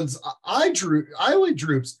loved ones eyelid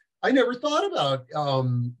droops. I never thought about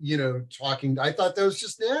talking. I thought that was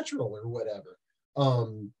just natural or whatever.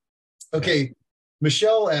 Okay,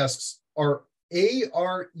 Michelle asks, are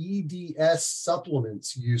AREDS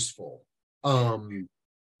supplements useful? And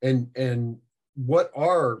what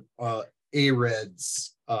are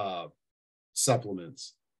AREDS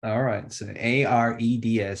supplements? All right, so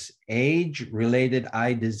AREDS, age-related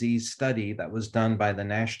eye disease study that was done by the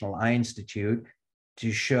National Eye Institute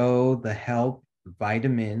to show the help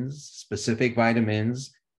vitamins, specific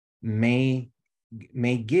vitamins, may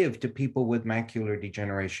give to people with macular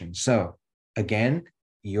degeneration. So again,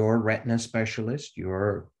 your retina specialist,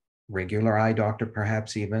 your regular eye doctor,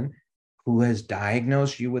 perhaps even, who has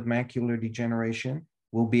diagnosed you with macular degeneration,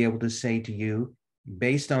 will be able to say to you,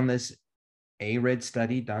 based on this ARED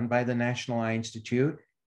study done by the National Eye Institute,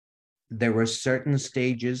 there were certain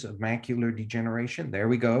stages of macular degeneration, there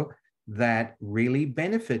we go, that really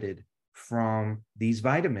benefited from these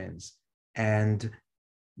vitamins. And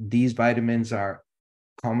these vitamins are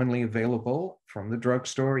commonly available from the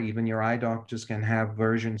drugstore. Even your eye doctors can have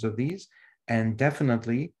versions of these. And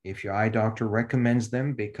definitely, if your eye doctor recommends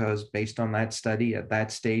them, because based on that study at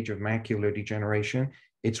that stage of macular degeneration,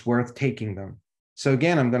 it's worth taking them. So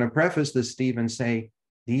again, I'm going to preface this, Steve, and say,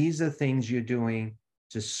 these are things you're doing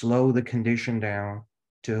to slow the condition down,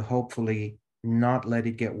 to hopefully not let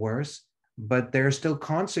it get worse. But there are still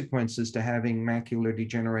consequences to having macular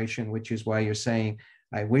degeneration, which is why you're saying,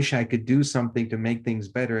 I wish I could do something to make things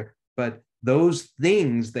better. But those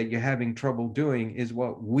things that you're having trouble doing is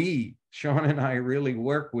what we, Sean and I, really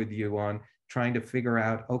work with you on, trying to figure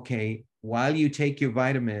out, okay, while you take your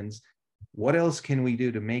vitamins, what else can we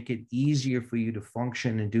do to make it easier for you to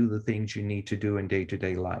function and do the things you need to do in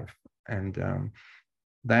day-to-day life? And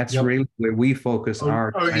that's really where we focus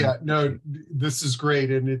our time. Yeah, no, this is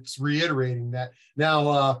great. And it's reiterating that.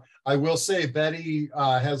 Now, I will say Betty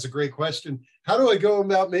has a great question. How do I go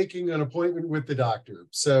about making an appointment with the doctor?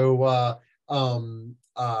 So do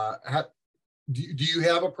you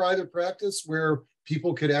have a private practice where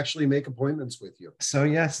people could actually make appointments with you? So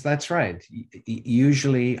yes, that's right.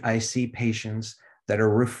 Usually I see patients that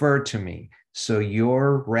are referred to me. So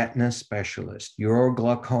your retina specialist, your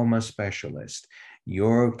glaucoma specialist,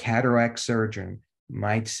 your cataract surgeon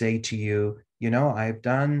might say to you, you know, I've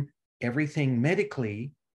done everything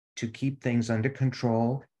medically to keep things under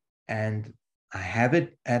control, and I have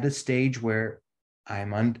it at a stage where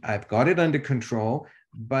I've got it under control,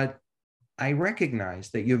 but I recognize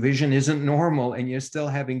that your vision isn't normal and you're still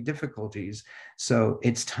having difficulties. So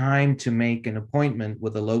it's time to make an appointment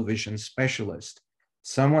with a low vision specialist.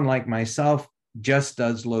 Someone like myself just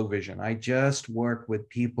does low vision. I just work with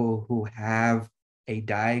people who have a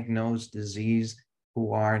diagnosed disease,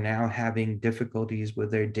 who are now having difficulties with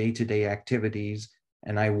their day-to-day activities.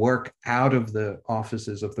 And I work out of the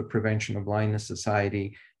offices of the Prevention of Blindness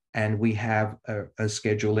Society. And we have a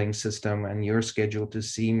scheduling system, and you're scheduled to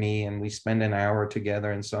see me, and we spend an hour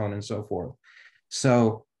together, and so on and so forth.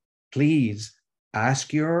 So please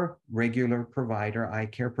ask your regular provider, eye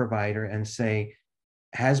care provider, and say,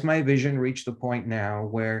 has my vision reached the point now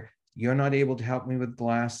where you're not able to help me with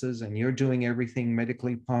glasses and you're doing everything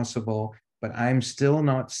medically possible, but I'm still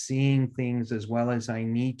not seeing things as well as I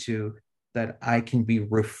need to, that I can be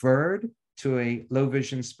referred to a low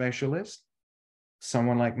vision specialist,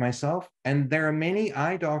 someone like myself? And there are many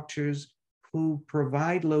eye doctors who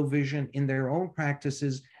provide low vision in their own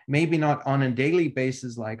practices, maybe not on a daily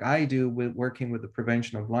basis like I do with working with the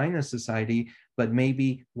Prevention of Blindness Society, but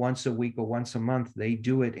maybe once a week or once a month, they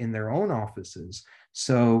do it in their own offices.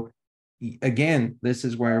 So again, this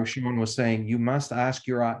is where Sean was saying, you must ask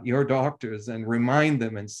your doctors and remind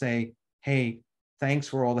them and say, hey, thanks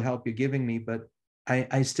for all the help you're giving me, but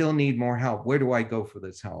I still need more help. Where do I go for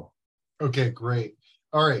this help? Okay, great.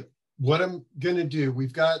 All right. What I'm going to do,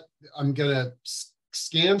 I'm going to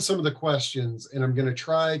scan some of the questions, and I'm going to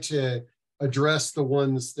try to address the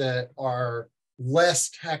ones that are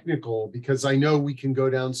less technical, because I know we can go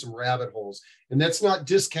down some rabbit holes. And that's not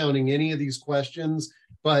discounting any of these questions,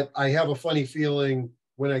 but I have a funny feeling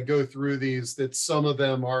when I go through these that some of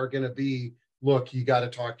them are going to be, look, you got to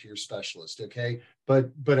talk to your specialist, okay?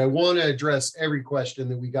 But I want to address every question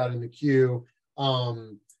that we got in the queue.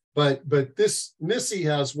 But this Missy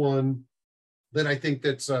has one that I think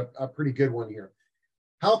that's a pretty good one here.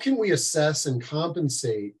 How can we assess and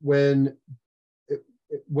compensate when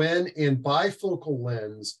and bifocal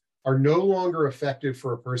lens are no longer effective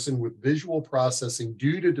for a person with visual processing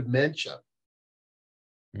due to dementia?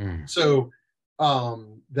 So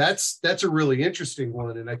that's a really interesting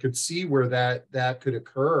one, and I could see where that could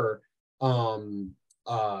occur.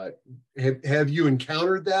 Have you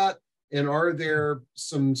encountered that? And are there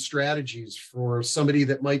some strategies for somebody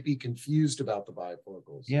that might be confused about the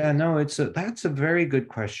bifocals? Yeah, no, that's a very good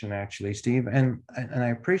question, actually, Steve. And I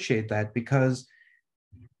appreciate that, because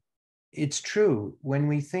it's true. When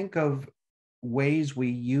we think of ways we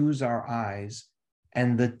use our eyes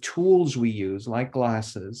and the tools we use, like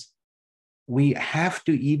glasses, we have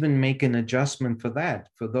to even make an adjustment for that.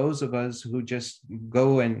 For those of us who just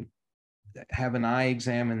go and have an eye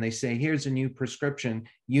exam and they say, here's a new prescription,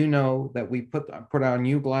 you know that we put our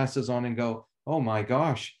new glasses on and go, oh my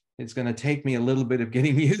gosh, it's going to take me a little bit of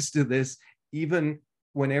getting used to this, even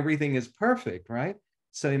when everything is perfect, right?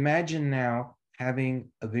 So imagine now having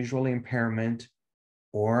a visual impairment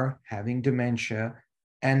or having dementia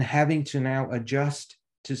and having to now adjust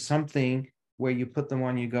to something where you put them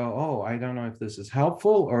on, you go, oh, I don't know if this is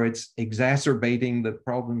helpful or it's exacerbating the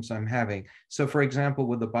problems I'm having. So for example,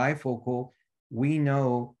 with the bifocal, we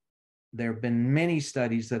know there have been many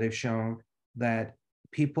studies that have shown that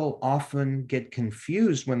people often get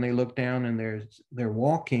confused when they look down and they're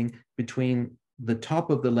walking between the top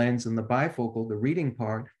of the lens and the bifocal, the reading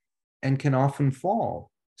part, and can often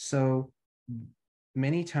fall. So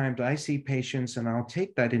many times I see patients and I'll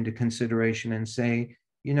take that into consideration and say,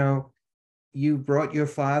 you know, you brought your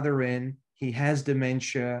father in, he has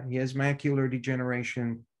dementia, he has macular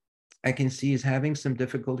degeneration. I can see he's having some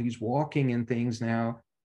difficulties walking and things now.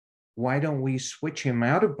 Why don't we switch him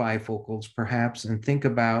out of bifocals perhaps and think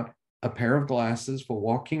about a pair of glasses for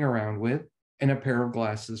walking around with and a pair of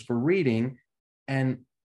glasses for reading, and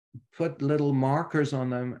put little markers on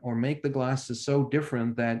them or make the glasses so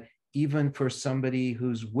different that even for somebody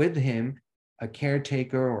who's with him, a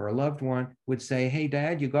caretaker or a loved one would say, hey,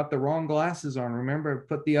 Dad, you got the wrong glasses on. Remember,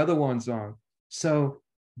 put the other ones on. So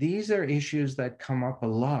these are issues that come up a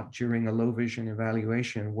lot during a low vision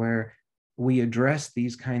evaluation, where we address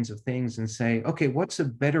these kinds of things and say, okay, what's a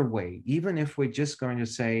better way? Even if we're just going to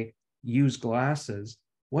say, use glasses,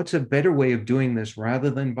 what's a better way of doing this rather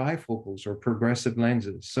than bifocals or progressive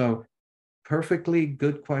lenses? So perfectly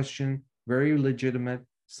good question, very legitimate.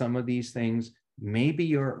 Some of these things maybe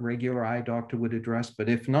your regular eye doctor would address, but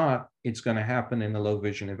if not, it's going to happen in a low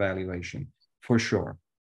vision evaluation for sure.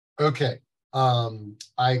 Okay.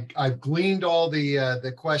 I've gleaned all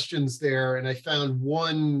the questions there, and I found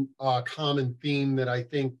one common theme that I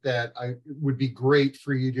think that would be great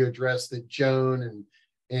for you to address, that Joan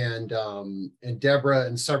and Deborah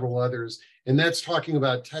and several others, and that's talking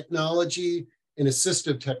about technology and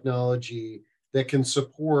assistive technology that can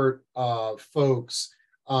support folks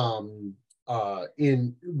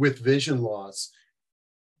with vision loss.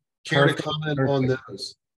 Care to comment on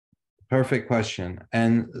those? Perfect question.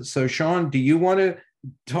 And so, Sean, do you want to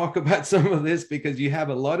talk about some of this? Because you have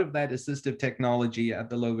a lot of that assistive technology at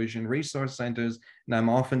the low vision resource centers. And I'm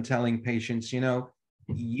often telling patients, you know,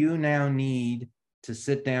 you now need to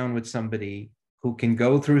sit down with somebody who can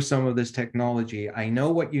go through some of this technology. I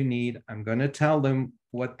know what you need. I'm going to tell them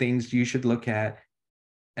what things you should look at.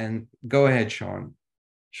 And go ahead, Sean.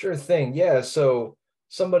 Sure thing. Yeah. So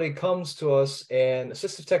somebody comes to us, and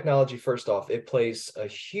assistive technology, first off, it plays a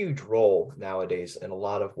huge role nowadays in a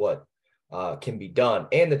lot of what can be done.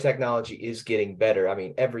 And the technology is getting better. I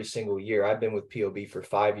mean, every single year. I've been with POB for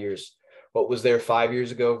 5 years. What was there 5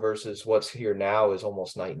 years ago versus what's here now is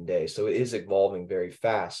almost night and day. So it is evolving very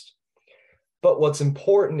fast. But what's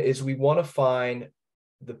important is we want to find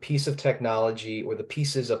the piece of technology or the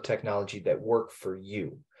pieces of technology that work for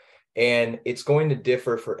you. And it's going to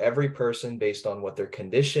differ for every person based on what their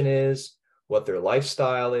condition is, what their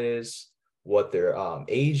lifestyle is, what their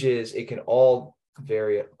age is. It can all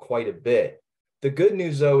vary quite a bit. The good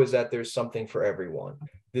news, though, is that there's something for everyone.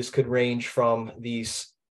 This could range from these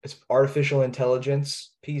artificial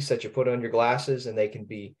intelligence piece that you put on your glasses, and they can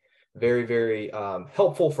be very, very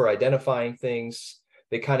helpful for identifying things.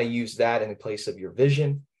 They kind of use that in place of your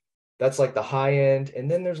vision. That's like the high end. And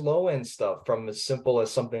then there's low end stuff, from as simple as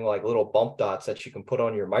something like little bump dots that you can put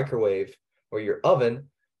on your microwave or your oven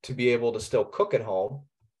to be able to still cook at home,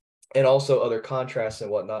 and also other contrasts and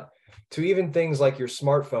whatnot, to even things like your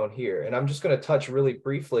smartphone here. And I'm just going to touch really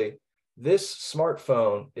briefly. This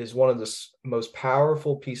smartphone is one of the most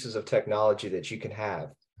powerful pieces of technology that you can have.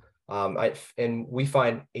 And we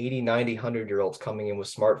find 80, 90, 100-year-olds coming in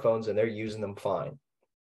with smartphones, and they're using them fine.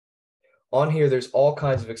 On here, there's all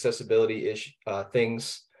kinds of accessibility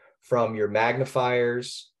things, from your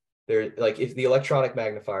magnifiers. There, like if the electronic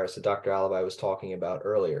magnifiers that Dr. Alibi was talking about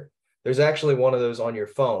earlier, there's actually one of those on your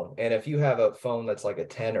phone. And if you have a phone that's like a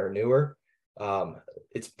 10 or newer,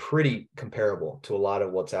 it's pretty comparable to a lot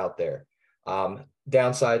of what's out there.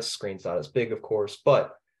 Downsides, screen's not as big, of course,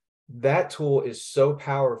 but that tool is so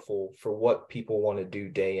powerful for what people want to do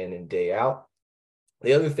day in and day out.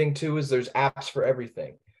 The other thing too is there's apps for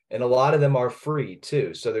everything. And a lot of them are free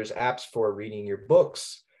too. So there's apps for reading your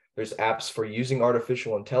books. There's apps for using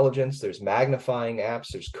artificial intelligence. There's magnifying apps.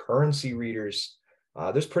 There's currency readers.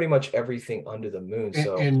 There's pretty much everything under the moon.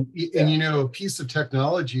 So, and you know, a piece of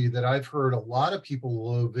technology that I've heard a lot of people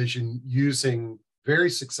with low vision using very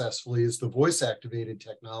successfully is the voice activated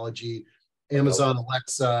technology, Amazon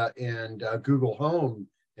Alexa and Google Home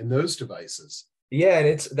and those devices. Yeah,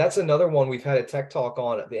 and that's another one we've had a tech talk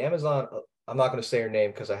on. The Amazon, I'm not going to say her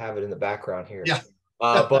name because I have it in the background here. Yeah.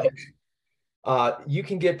 But you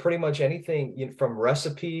can get pretty much anything, from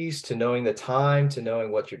recipes to knowing the time to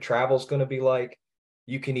knowing what your travel is going to be like.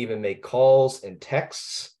 You can even make calls and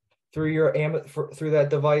texts through through that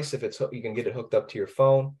device if you can get it hooked up to your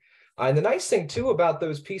phone. And the nice thing too about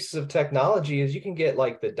those pieces of technology is you can get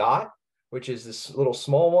like the Dot, which is this little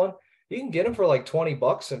small one, You can get them for like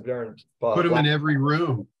 $20 and during Put them in every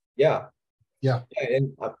room. Yeah. Yeah.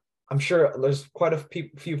 And I'm sure there's quite a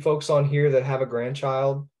few folks on here that have a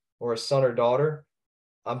grandchild or a son or daughter.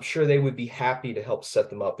 I'm sure they would be happy to help set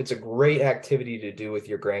them up. It's a great activity to do with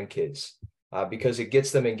your grandkids because it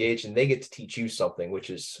gets them engaged and they get to teach you something, which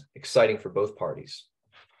is exciting for both parties.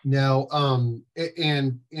 Now,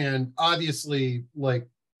 and obviously, like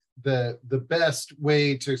the best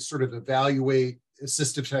way to sort of evaluate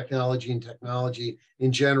assistive technology and technology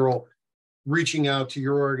in general, reaching out to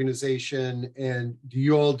your organization, and do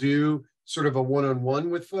you all do sort of a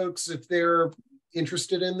one-on-one with folks if they're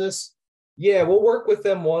interested in this? Yeah, we'll work with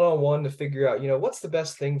them one-on-one to figure out, what's the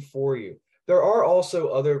best thing for you. There are also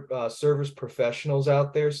other service professionals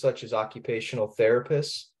out there, such as occupational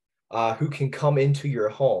therapists, who can come into your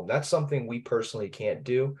home. That's something we personally can't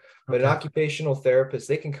do, but an occupational therapist,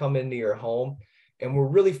 they can come into your home, and we're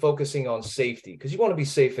really focusing on safety because you want to be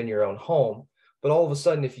safe in your own home. But all of a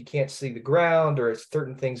sudden, if you can't see the ground or it's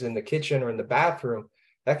certain things in the kitchen or in the bathroom,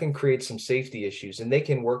 that can create some safety issues, and they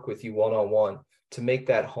can work with you one-on-one to make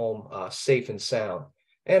that home safe and sound.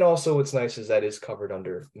 And also what's nice is that is covered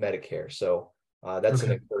under Medicare. So that's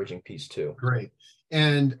an encouraging piece too. Great.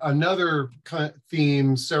 And another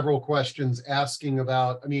theme, several questions asking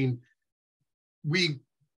about, I mean, we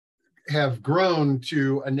have grown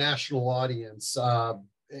to a national audience.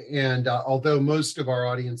 And although most of our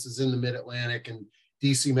audience is in the Mid-Atlantic and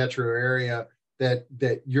DC metro area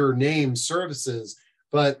that your name services,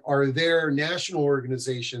 but are there national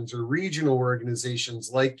organizations or regional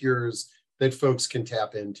organizations like yours that folks can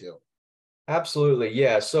tap into? Absolutely.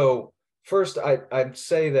 Yeah. So first, I'd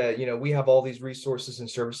say that, we have all these resources and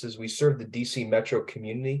services. We serve the DC metro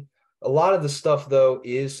community. A lot of the stuff, though,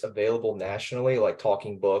 is available nationally, like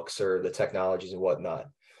Talking Books or the technologies and whatnot.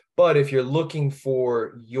 But if you're looking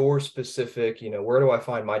for your specific, where do I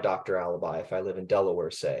find my Dr. Alibi if I live in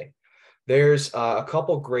Delaware, say? There's a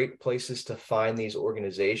couple great places to find these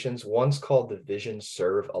organizations. One's called the Vision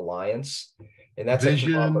Serve Alliance, and that's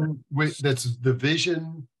that's the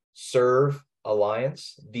Vision Serve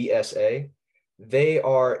Alliance, VSA. They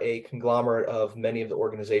are a conglomerate of many of the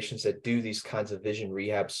organizations that do these kinds of vision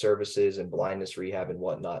rehab services and blindness rehab and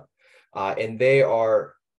whatnot. And they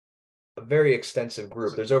are a very extensive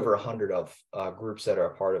group. There's over 100 of groups that are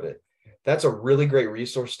a part of it. That's a really great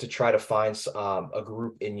resource to try to find a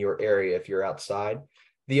group in your area if you're outside.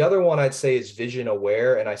 The other one I'd say is Vision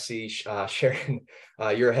Aware, and I see Sharon,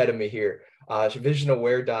 you're ahead of me here.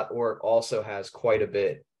 Visionaware.org also has quite a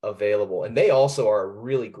bit available, and they also are a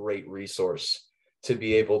really great resource to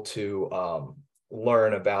be able to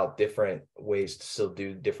learn about different ways to still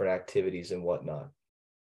do different activities and whatnot.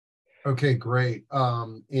 Okay, great.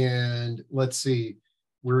 And let's see,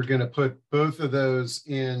 we're going to put both of those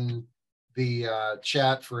in the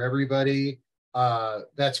chat for everybody.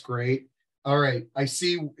 That's great. All right, I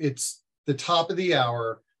see it's the top of the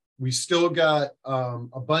hour. We still got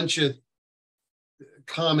a bunch of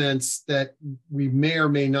comments that we may or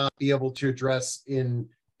may not be able to address in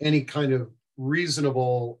any kind of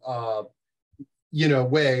reasonable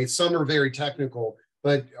way. Some are very technical,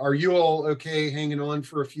 but are you all okay hanging on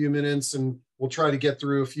for a few minutes, and we'll try to get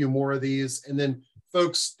through a few more of these. And then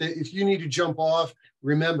folks, if you need to jump off,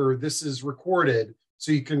 remember this is recorded,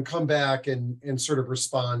 so you can come back and sort of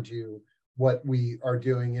respond to what we are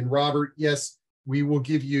doing. And Robert, yes, we will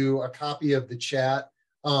give you a copy of the chat.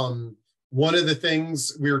 One of the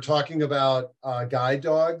things we were talking about guide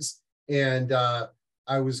dogs, and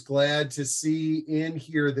I was glad to see in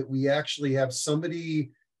here that we actually have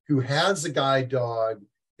somebody who has a guide dog,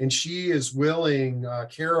 and she is willing,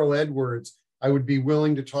 Carol Edwards, I would be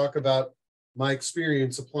willing to talk about my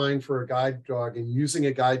experience applying for a guide dog and using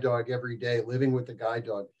a guide dog every day, living with a guide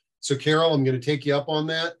dog. So Carol, I'm going to take you up on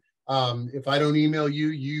that. If I don't email you,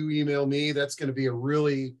 you email me. That's going to be a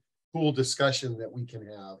really cool discussion that we can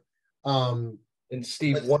have. And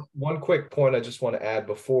Steve, one quick point I just want to add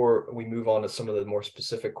before we move on to some of the more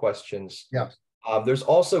specific questions. Yeah. There's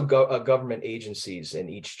also government agencies in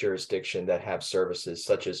each jurisdiction that have services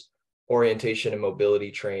such as orientation and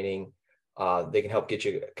mobility training. They can help get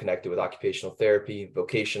you connected with occupational therapy,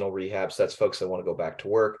 vocational rehab. So that's folks that want to go back to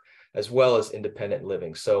work, as well as independent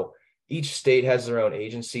living. So each state has their own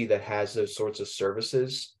agency that has those sorts of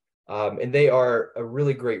services. And they are a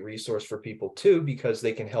really great resource for people too, because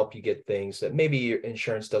they can help you get things that maybe your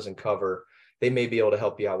insurance doesn't cover. They may be able to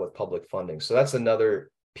help you out with public funding. So that's another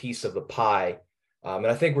piece of the pie. And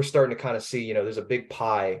I think we're starting to kind of see, there's a big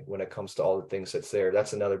pie when it comes to all the things that's there.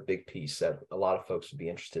 That's another big piece that a lot of folks would be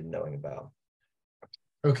interested in knowing about.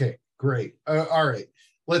 Okay, great. All right.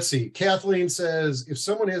 let's see. Kathleen says, if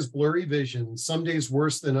someone has blurry vision, some days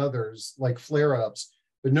worse than others, like flare-ups,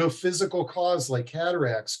 but no physical cause like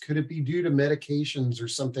cataracts, could it be due to medications or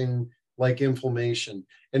something like inflammation?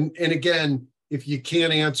 And again, if you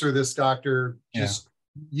can't answer this, doctor, just,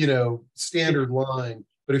 standard line.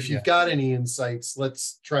 But if you've got any insights,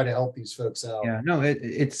 let's try to help these folks out. Yeah, no,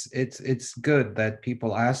 it's good that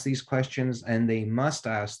people ask these questions, and they must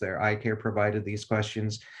ask their eye care provider these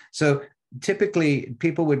questions. So typically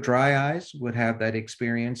people with dry eyes would have that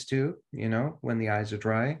experience too. When the eyes are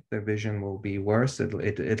dry, their vision will be worse.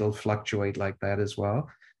 It'll fluctuate like that as well.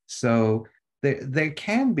 So there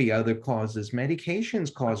can be other causes.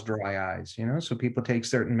 Medications cause dry eyes, so people take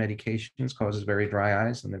certain medications, causes very dry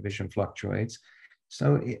eyes, and the vision fluctuates.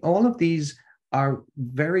 So all of these are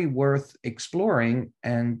very worth exploring.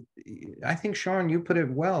 And I think, Sean, you put it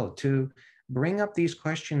well, to bring up these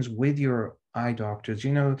questions with your eye doctors.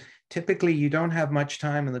 Typically you don't have much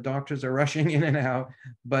time and the doctors are rushing in and out,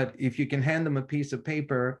 but if you can hand them a piece of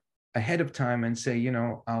paper ahead of time and say,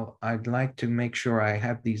 I'd like to make sure I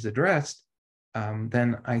have these addressed,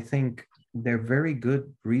 then I think they're very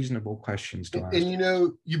good, reasonable questions to ask. And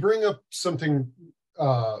you bring up something,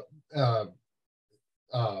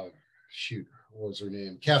 shoot, what was her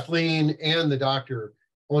name? Kathleen and the doctor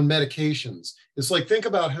on medications. It's like, think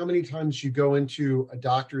about how many times you go into a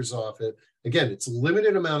doctor's office. Again, it's a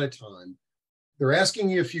limited amount of time. They're asking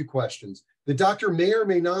you a few questions. The doctor may or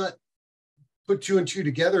may not put two and two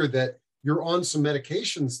together that you're on some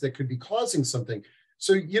medications that could be causing something.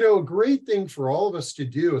 So, a great thing for all of us to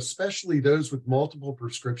do, especially those with multiple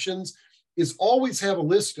prescriptions, is always have a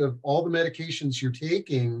list of all the medications you're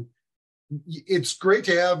taking. It's great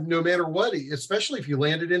to have no matter what, especially if you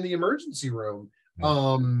landed in the emergency room.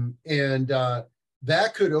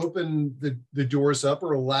 That could open the doors up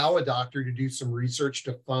or allow a doctor to do some research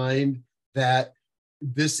to find that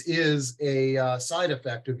this is a side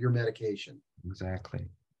effect of your medication. Exactly.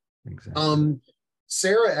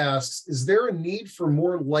 Sarah asks, is there a need for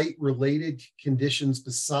more light-related conditions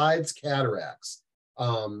besides cataracts?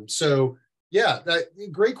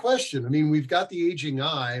 Great question. I mean, we've got the aging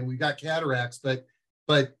eye and we've got cataracts, but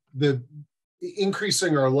the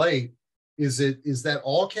increasing our light, is that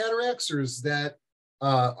all cataracts, or is that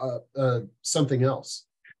something else?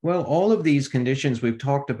 Well, all of these conditions we've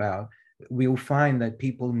talked about, we'll find that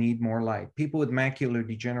people need more light. People with macular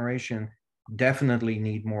degeneration definitely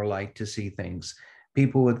need more light to see things.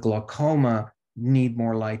 People with glaucoma need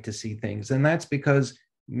more light to see things. And that's because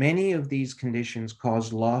many of these conditions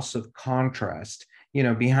cause loss of contrast.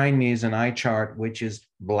 Behind me is an eye chart, which is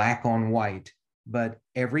black on white, but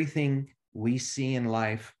everything we see in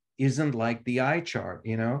life isn't like the eye chart.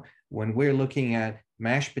 When we're looking at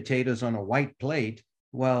mashed potatoes on a white plate,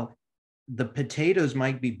 well, the potatoes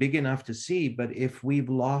might be big enough to see, but if we've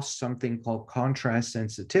lost something called contrast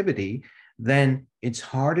sensitivity, then it's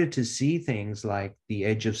harder to see things like the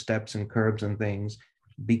edge of steps and curbs and things,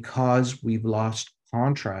 because we've lost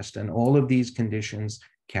contrast. And all of these conditions,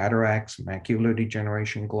 cataracts, macular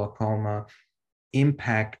degeneration, glaucoma,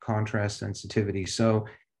 impact contrast sensitivity. So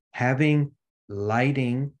having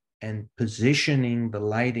lighting and positioning the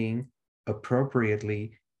lighting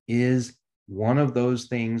appropriately is one of those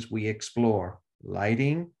things we explore.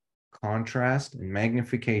 Lighting, contrast, and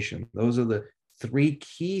magnification. Those are the three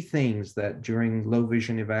key things that during low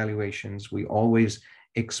vision evaluations we always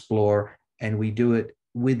explore, and we do it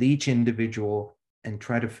with each individual and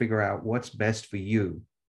try to figure out what's best for you.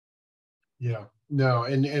 Yeah, no,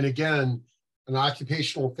 and again, an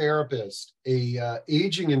occupational therapist, a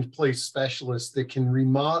aging in place specialist that can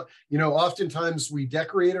remodel. Oftentimes we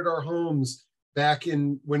decorated our homes back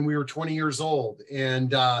in when we were 20 years old, and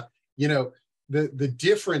the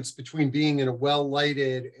difference between being in a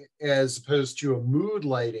well-lighted as opposed to a mood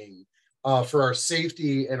lighting for our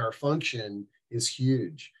safety and our function is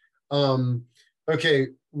huge. Okay,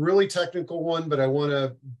 really technical one, but I want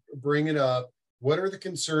to bring it up. What are the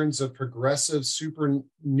concerns of progressive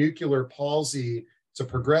supranuclear palsy? It's a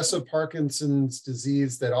progressive Parkinson's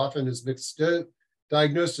disease that often is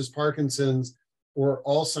diagnosed as Parkinson's or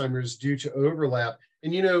Alzheimer's due to overlap.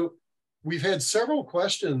 And, we've had several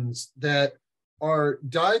questions that are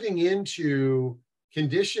diving into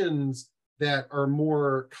conditions that are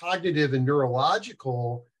more cognitive and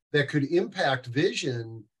neurological that could impact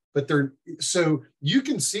vision, but so you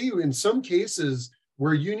can see in some cases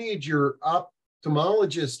where you need your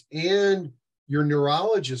ophthalmologist and your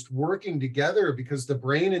neurologist working together because the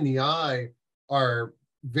brain and the eye are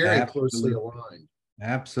very closely aligned.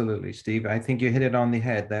 Absolutely, Steve. I think you hit it on the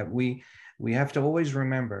head, that we have to always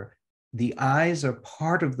remember the eyes are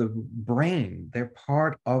part of the brain. They're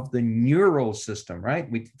part of the neural system,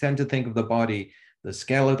 right? We tend to think of the body, the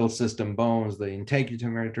skeletal system, bones, the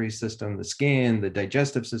integumentary system, the skin, the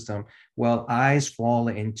digestive system. Well, eyes fall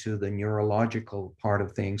into the neurological part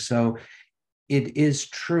of things. So it is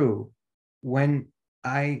true. When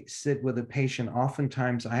I sit with a patient,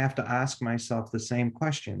 oftentimes I have to ask myself the same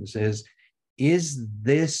questions: is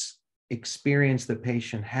this experience the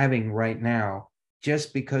patient having right now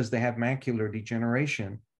just because they have macular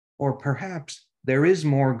degeneration? Or perhaps there is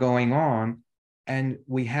more going on, and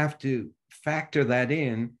we have to factor that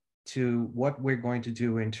in to what we're going to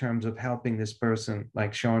do in terms of helping this person,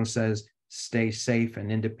 like Sean says, stay safe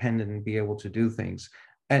and independent and be able to do things.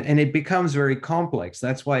 And it becomes very complex.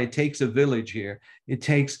 That's why it takes a village here. It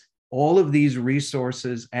takes all of these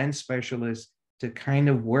resources and specialists to kind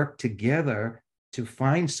of work together to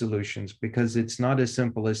find solutions, because it's not as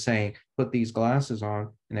simple as saying, put these glasses on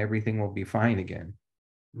and everything will be fine again.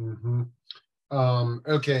 Mm-hmm.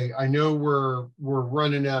 Okay, I know we're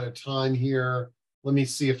running out of time here. Let me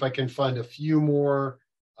see if I can find a few more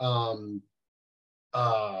that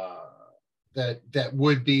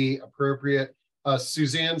would be appropriate.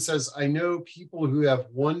 Suzanne says, I know people who have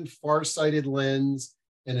one far-sighted lens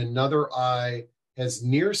and another eye has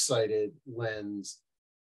nearsighted lens.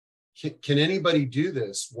 Can anybody do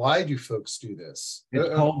this? Why do folks do this?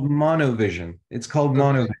 It's called monovision. It's called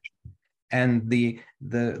monovision. And the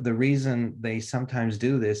reason they sometimes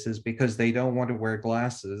do this is because they don't want to wear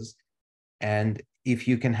glasses. And if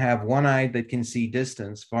you can have one eye that can see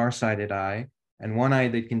distance, far-sighted eye, and one eye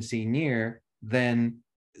that can see near, then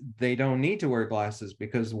they don't need to wear glasses,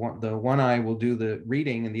 because the one eye will do the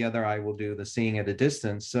reading and the other eye will do the seeing at a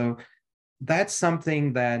distance. So that's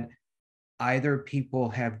something that either people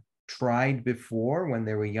have tried before when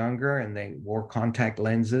they were younger and they wore contact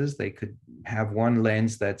lenses. They could have one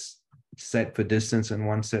lens that's set for distance and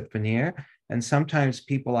one set for near. And sometimes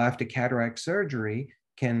people after cataract surgery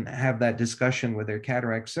can have that discussion with their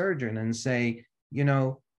cataract surgeon and say, you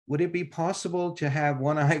know, would it be possible to have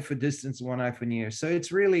one eye for distance, one eye for near? So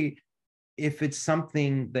it's really, if it's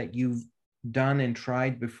something that you've done and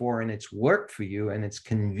tried before and it's worked for you and it's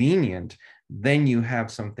convenient, then you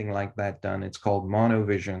have something like that done. It's called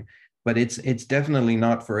monovision, but it's definitely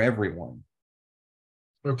not for everyone.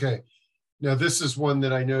 Okay. Now, this is one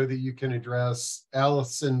that I know that you can address.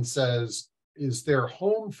 Allison says, is there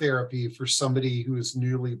home therapy for somebody who is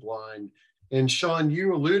newly blind? And Sean,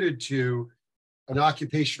 you alluded to an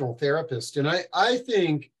occupational therapist. And I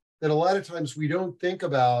think that a lot of times we don't think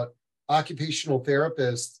about occupational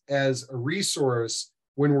therapists as a resource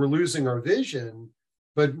when we're losing our vision,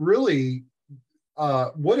 but really,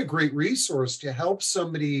 what a great resource to help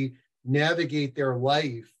somebody navigate their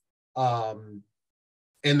life and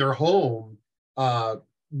their home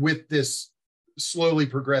with this slowly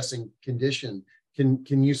progressing condition.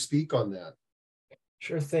 Can you speak on that?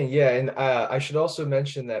 Sure thing. Yeah, and I should also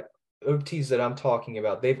mention that OTs that I'm talking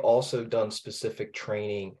about, they've also done specific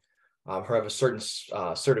training or have a certain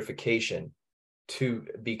certification to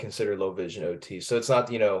be considered low vision OT. So it's not,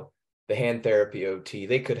 the hand therapy OT.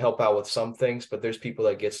 They could help out with some things, but there's people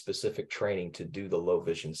that get specific training to do the low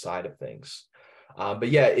vision side of things. But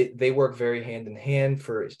yeah, they work very hand in hand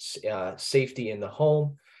for safety in the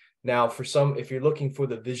home. Now, if you're looking for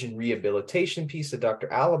the vision rehabilitation piece that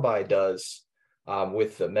Dr. Alibi does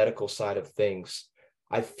with the medical side of things,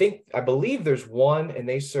 I believe there's one, and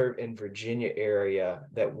they serve in Virginia area,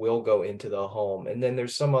 that will go into the home. And then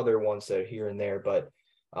there's some other ones that are here and there, but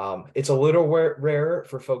it's a little rarer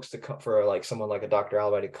for folks to come, for like someone like a Dr.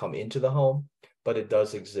 Alibi to come into the home, but it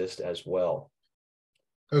does exist as well.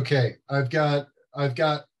 Okay, I've got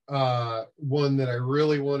one that I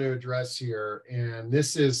really want to address here, and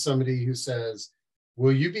this is somebody who says,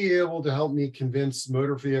 will you be able to help me convince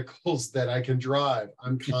motor vehicles that I can drive?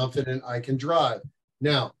 I'm confident I can drive.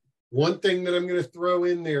 Now, one thing that I'm going to throw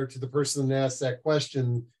in there to the person that asked that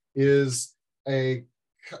question is a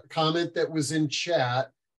comment that was in chat.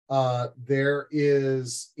 There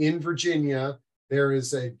is, in Virginia, there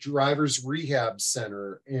is a driver's rehab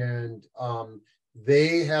center, and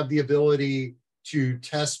they have the ability to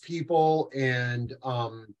test people and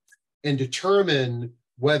determine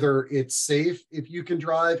whether it's safe if you can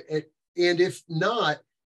drive it, and if not,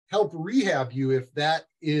 help rehab you if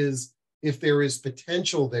there is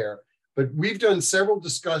potential there. But we've done several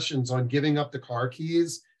discussions on giving up the car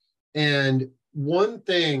keys, and one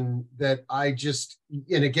thing that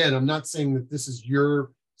and again, I'm not saying that this is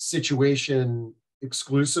your situation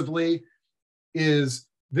exclusively, is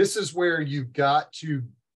this is where you've got to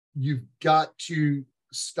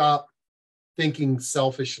stop thinking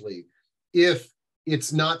selfishly. If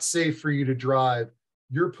it's not safe for you to drive,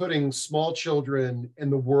 you're putting small children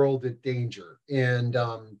and the world at danger. And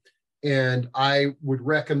I would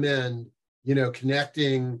recommend,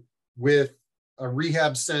 connecting with a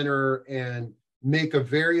rehab center and make a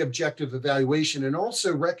very objective evaluation, and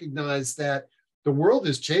also recognize that the world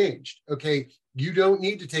has changed. Okay, you don't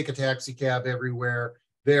need to take a taxi cab everywhere.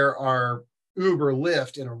 There are Uber,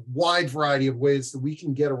 Lyft, and a wide variety of ways that we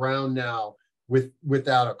can get around now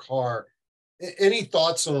without a car. Any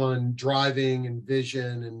thoughts on driving and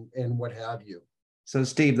vision and what have you? So,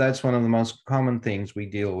 Steve, that's one of the most common things we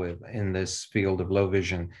deal with in this field of low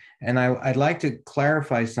vision. And I'd like to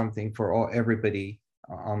clarify something for everybody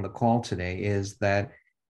on the call today, is that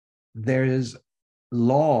there is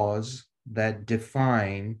laws that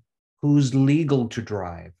define who's legal to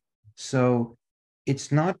drive. So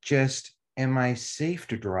it's not just, am I safe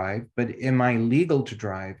to drive, but am I legal to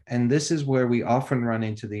drive? And this is where we often run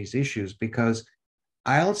into these issues, because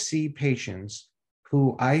I'll see patients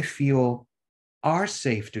who I feel are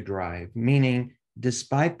safe to drive, meaning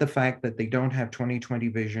despite the fact that they don't have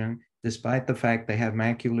 20/20 vision, despite the fact they have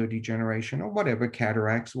macular degeneration or whatever,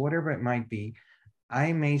 cataracts, whatever it might be,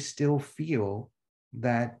 I may still feel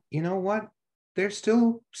that, you know what, they're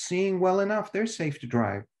still seeing well enough, they're safe to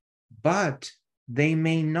drive, but they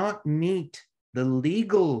may not meet the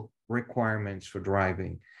legal requirements for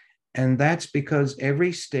driving. And that's because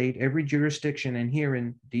every state, every jurisdiction, and here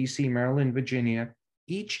in DC, Maryland, Virginia,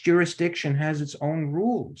 each jurisdiction has its own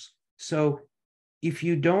rules. So if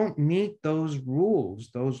you don't meet those rules,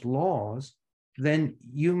 those laws, then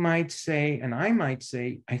you might say, and I might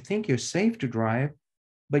say, I think you're safe to drive,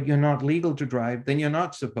 but you're not legal to drive, then you're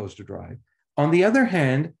not supposed to drive. On the other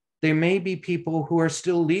hand, there may be people who are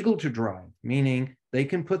still legal to drive, meaning they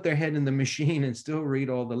can put their head in the machine and still read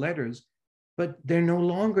all the letters, but they're no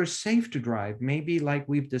longer safe to drive. Maybe, like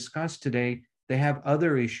we've discussed today, they have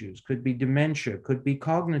other issues, could be dementia, could be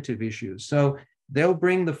cognitive issues. So they'll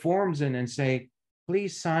bring the forms in and say,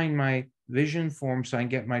 please sign my vision form so I can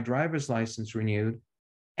get my driver's license renewed.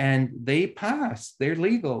 And they pass, they're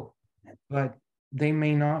legal, but they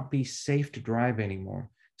may not be safe to drive anymore.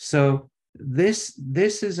 So this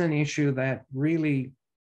is an issue that really,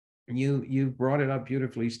 you brought it up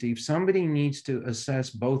beautifully, Steve. Somebody needs to assess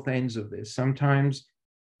both ends of this. Sometimes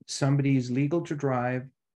somebody is legal to drive,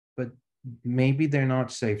 but maybe they're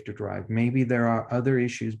not safe to drive. Maybe there are other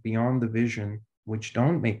issues beyond the vision which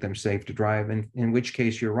don't make them safe to drive, and in which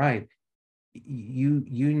case you're right. You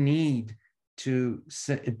need to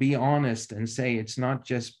be honest and say, it's not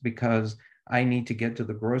just because I need to get to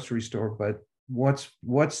the grocery store, but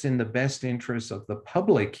what's in the best interest of the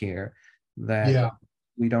public here, that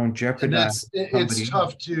we don't jeopardize. It's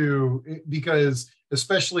tough too, because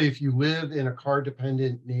especially if you live in a car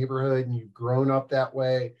dependent neighborhood and you've grown up that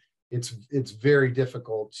way, it's very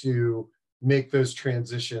difficult to make those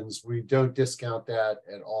transitions. We don't discount that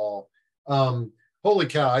at all. Holy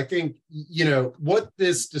cow, I think, what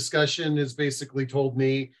this discussion has basically told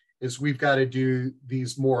me is we've got to do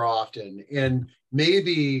these more often. And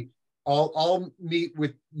maybe I'll meet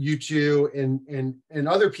with you two and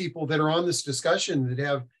other people that are on this discussion that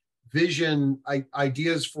have vision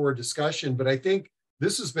ideas for a discussion. But I think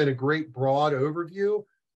this has been a great broad overview.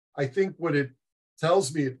 I think what it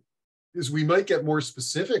tells me is we might get more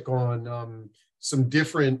specific on some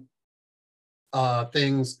different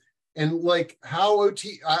things, and like how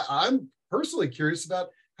I'm personally curious about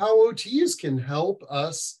how OTs can help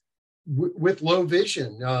us with low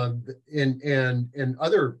vision and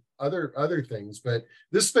other things. But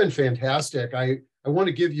this has been fantastic. I want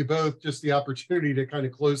to give you both just the opportunity to kind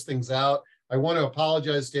of close things out. I want to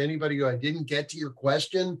apologize to anybody who I didn't get to your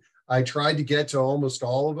question. I tried to get to almost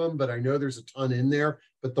all of them, but I know there's a ton in there.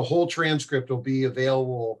 But the whole transcript will be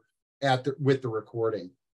available with the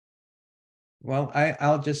recording. Well,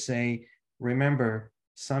 I'll just say, remember,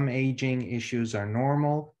 some aging issues are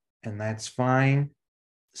normal, and that's fine.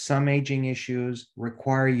 Some aging issues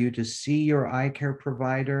require you to see your eye care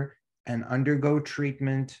provider and undergo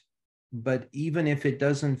treatment. But even if it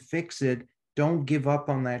doesn't fix it, don't give up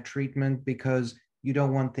on that treatment, because you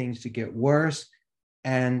don't want things to get worse.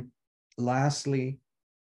 And lastly,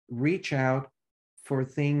 reach out for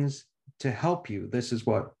things to help you. This is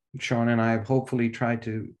what Sean and I have hopefully tried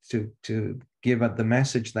to give up the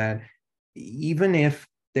message, that even if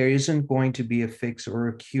there isn't going to be a fix or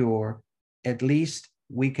a cure, at least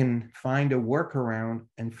we can find a workaround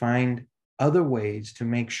and find other ways to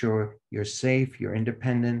make sure you're safe, you're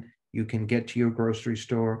independent, you can get to your grocery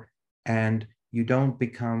store, and you don't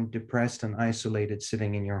become depressed and isolated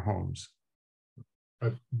sitting in your homes.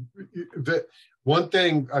 One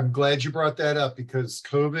thing, I'm glad you brought that up, because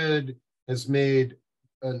COVID has made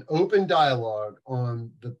an open dialogue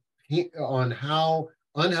on how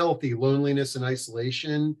unhealthy loneliness and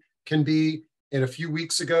isolation can be. And a few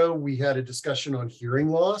weeks ago, we had a discussion on hearing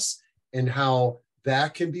loss and how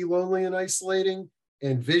that can be lonely and isolating.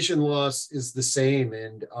 And vision loss is the same.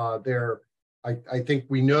 And I think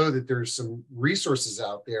we know that there's some resources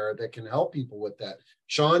out there that can help people with that.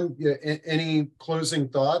 Sean, any closing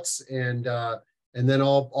thoughts? And then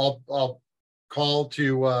I'll call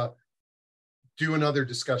to do another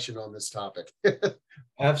discussion on this topic.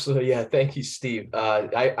 Absolutely. Yeah. Thank you, Steve.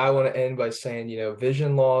 I want to end by saying,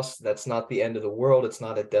 vision loss, that's not the end of the world. It's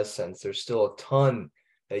not a death sentence. There's still a ton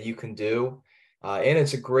that you can do. And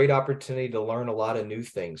it's a great opportunity to learn a lot of new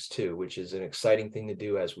things too, which is an exciting thing to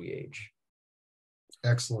do as we age.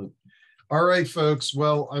 Excellent. All right, folks.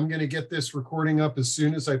 Well, I'm going to get this recording up as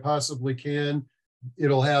soon as I possibly can.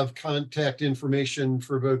 It'll have contact information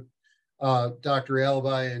for both Dr.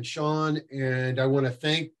 Alibi and Sean. And I want to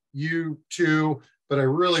thank you too, but I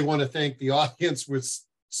really want to thank the audience with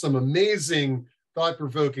some amazing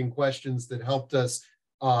thought-provoking questions that helped us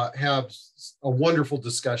have a wonderful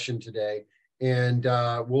discussion today. And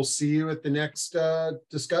we'll see you at the next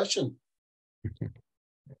discussion.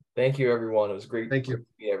 Thank you, everyone. It was great. Thank you. To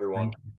meet everyone.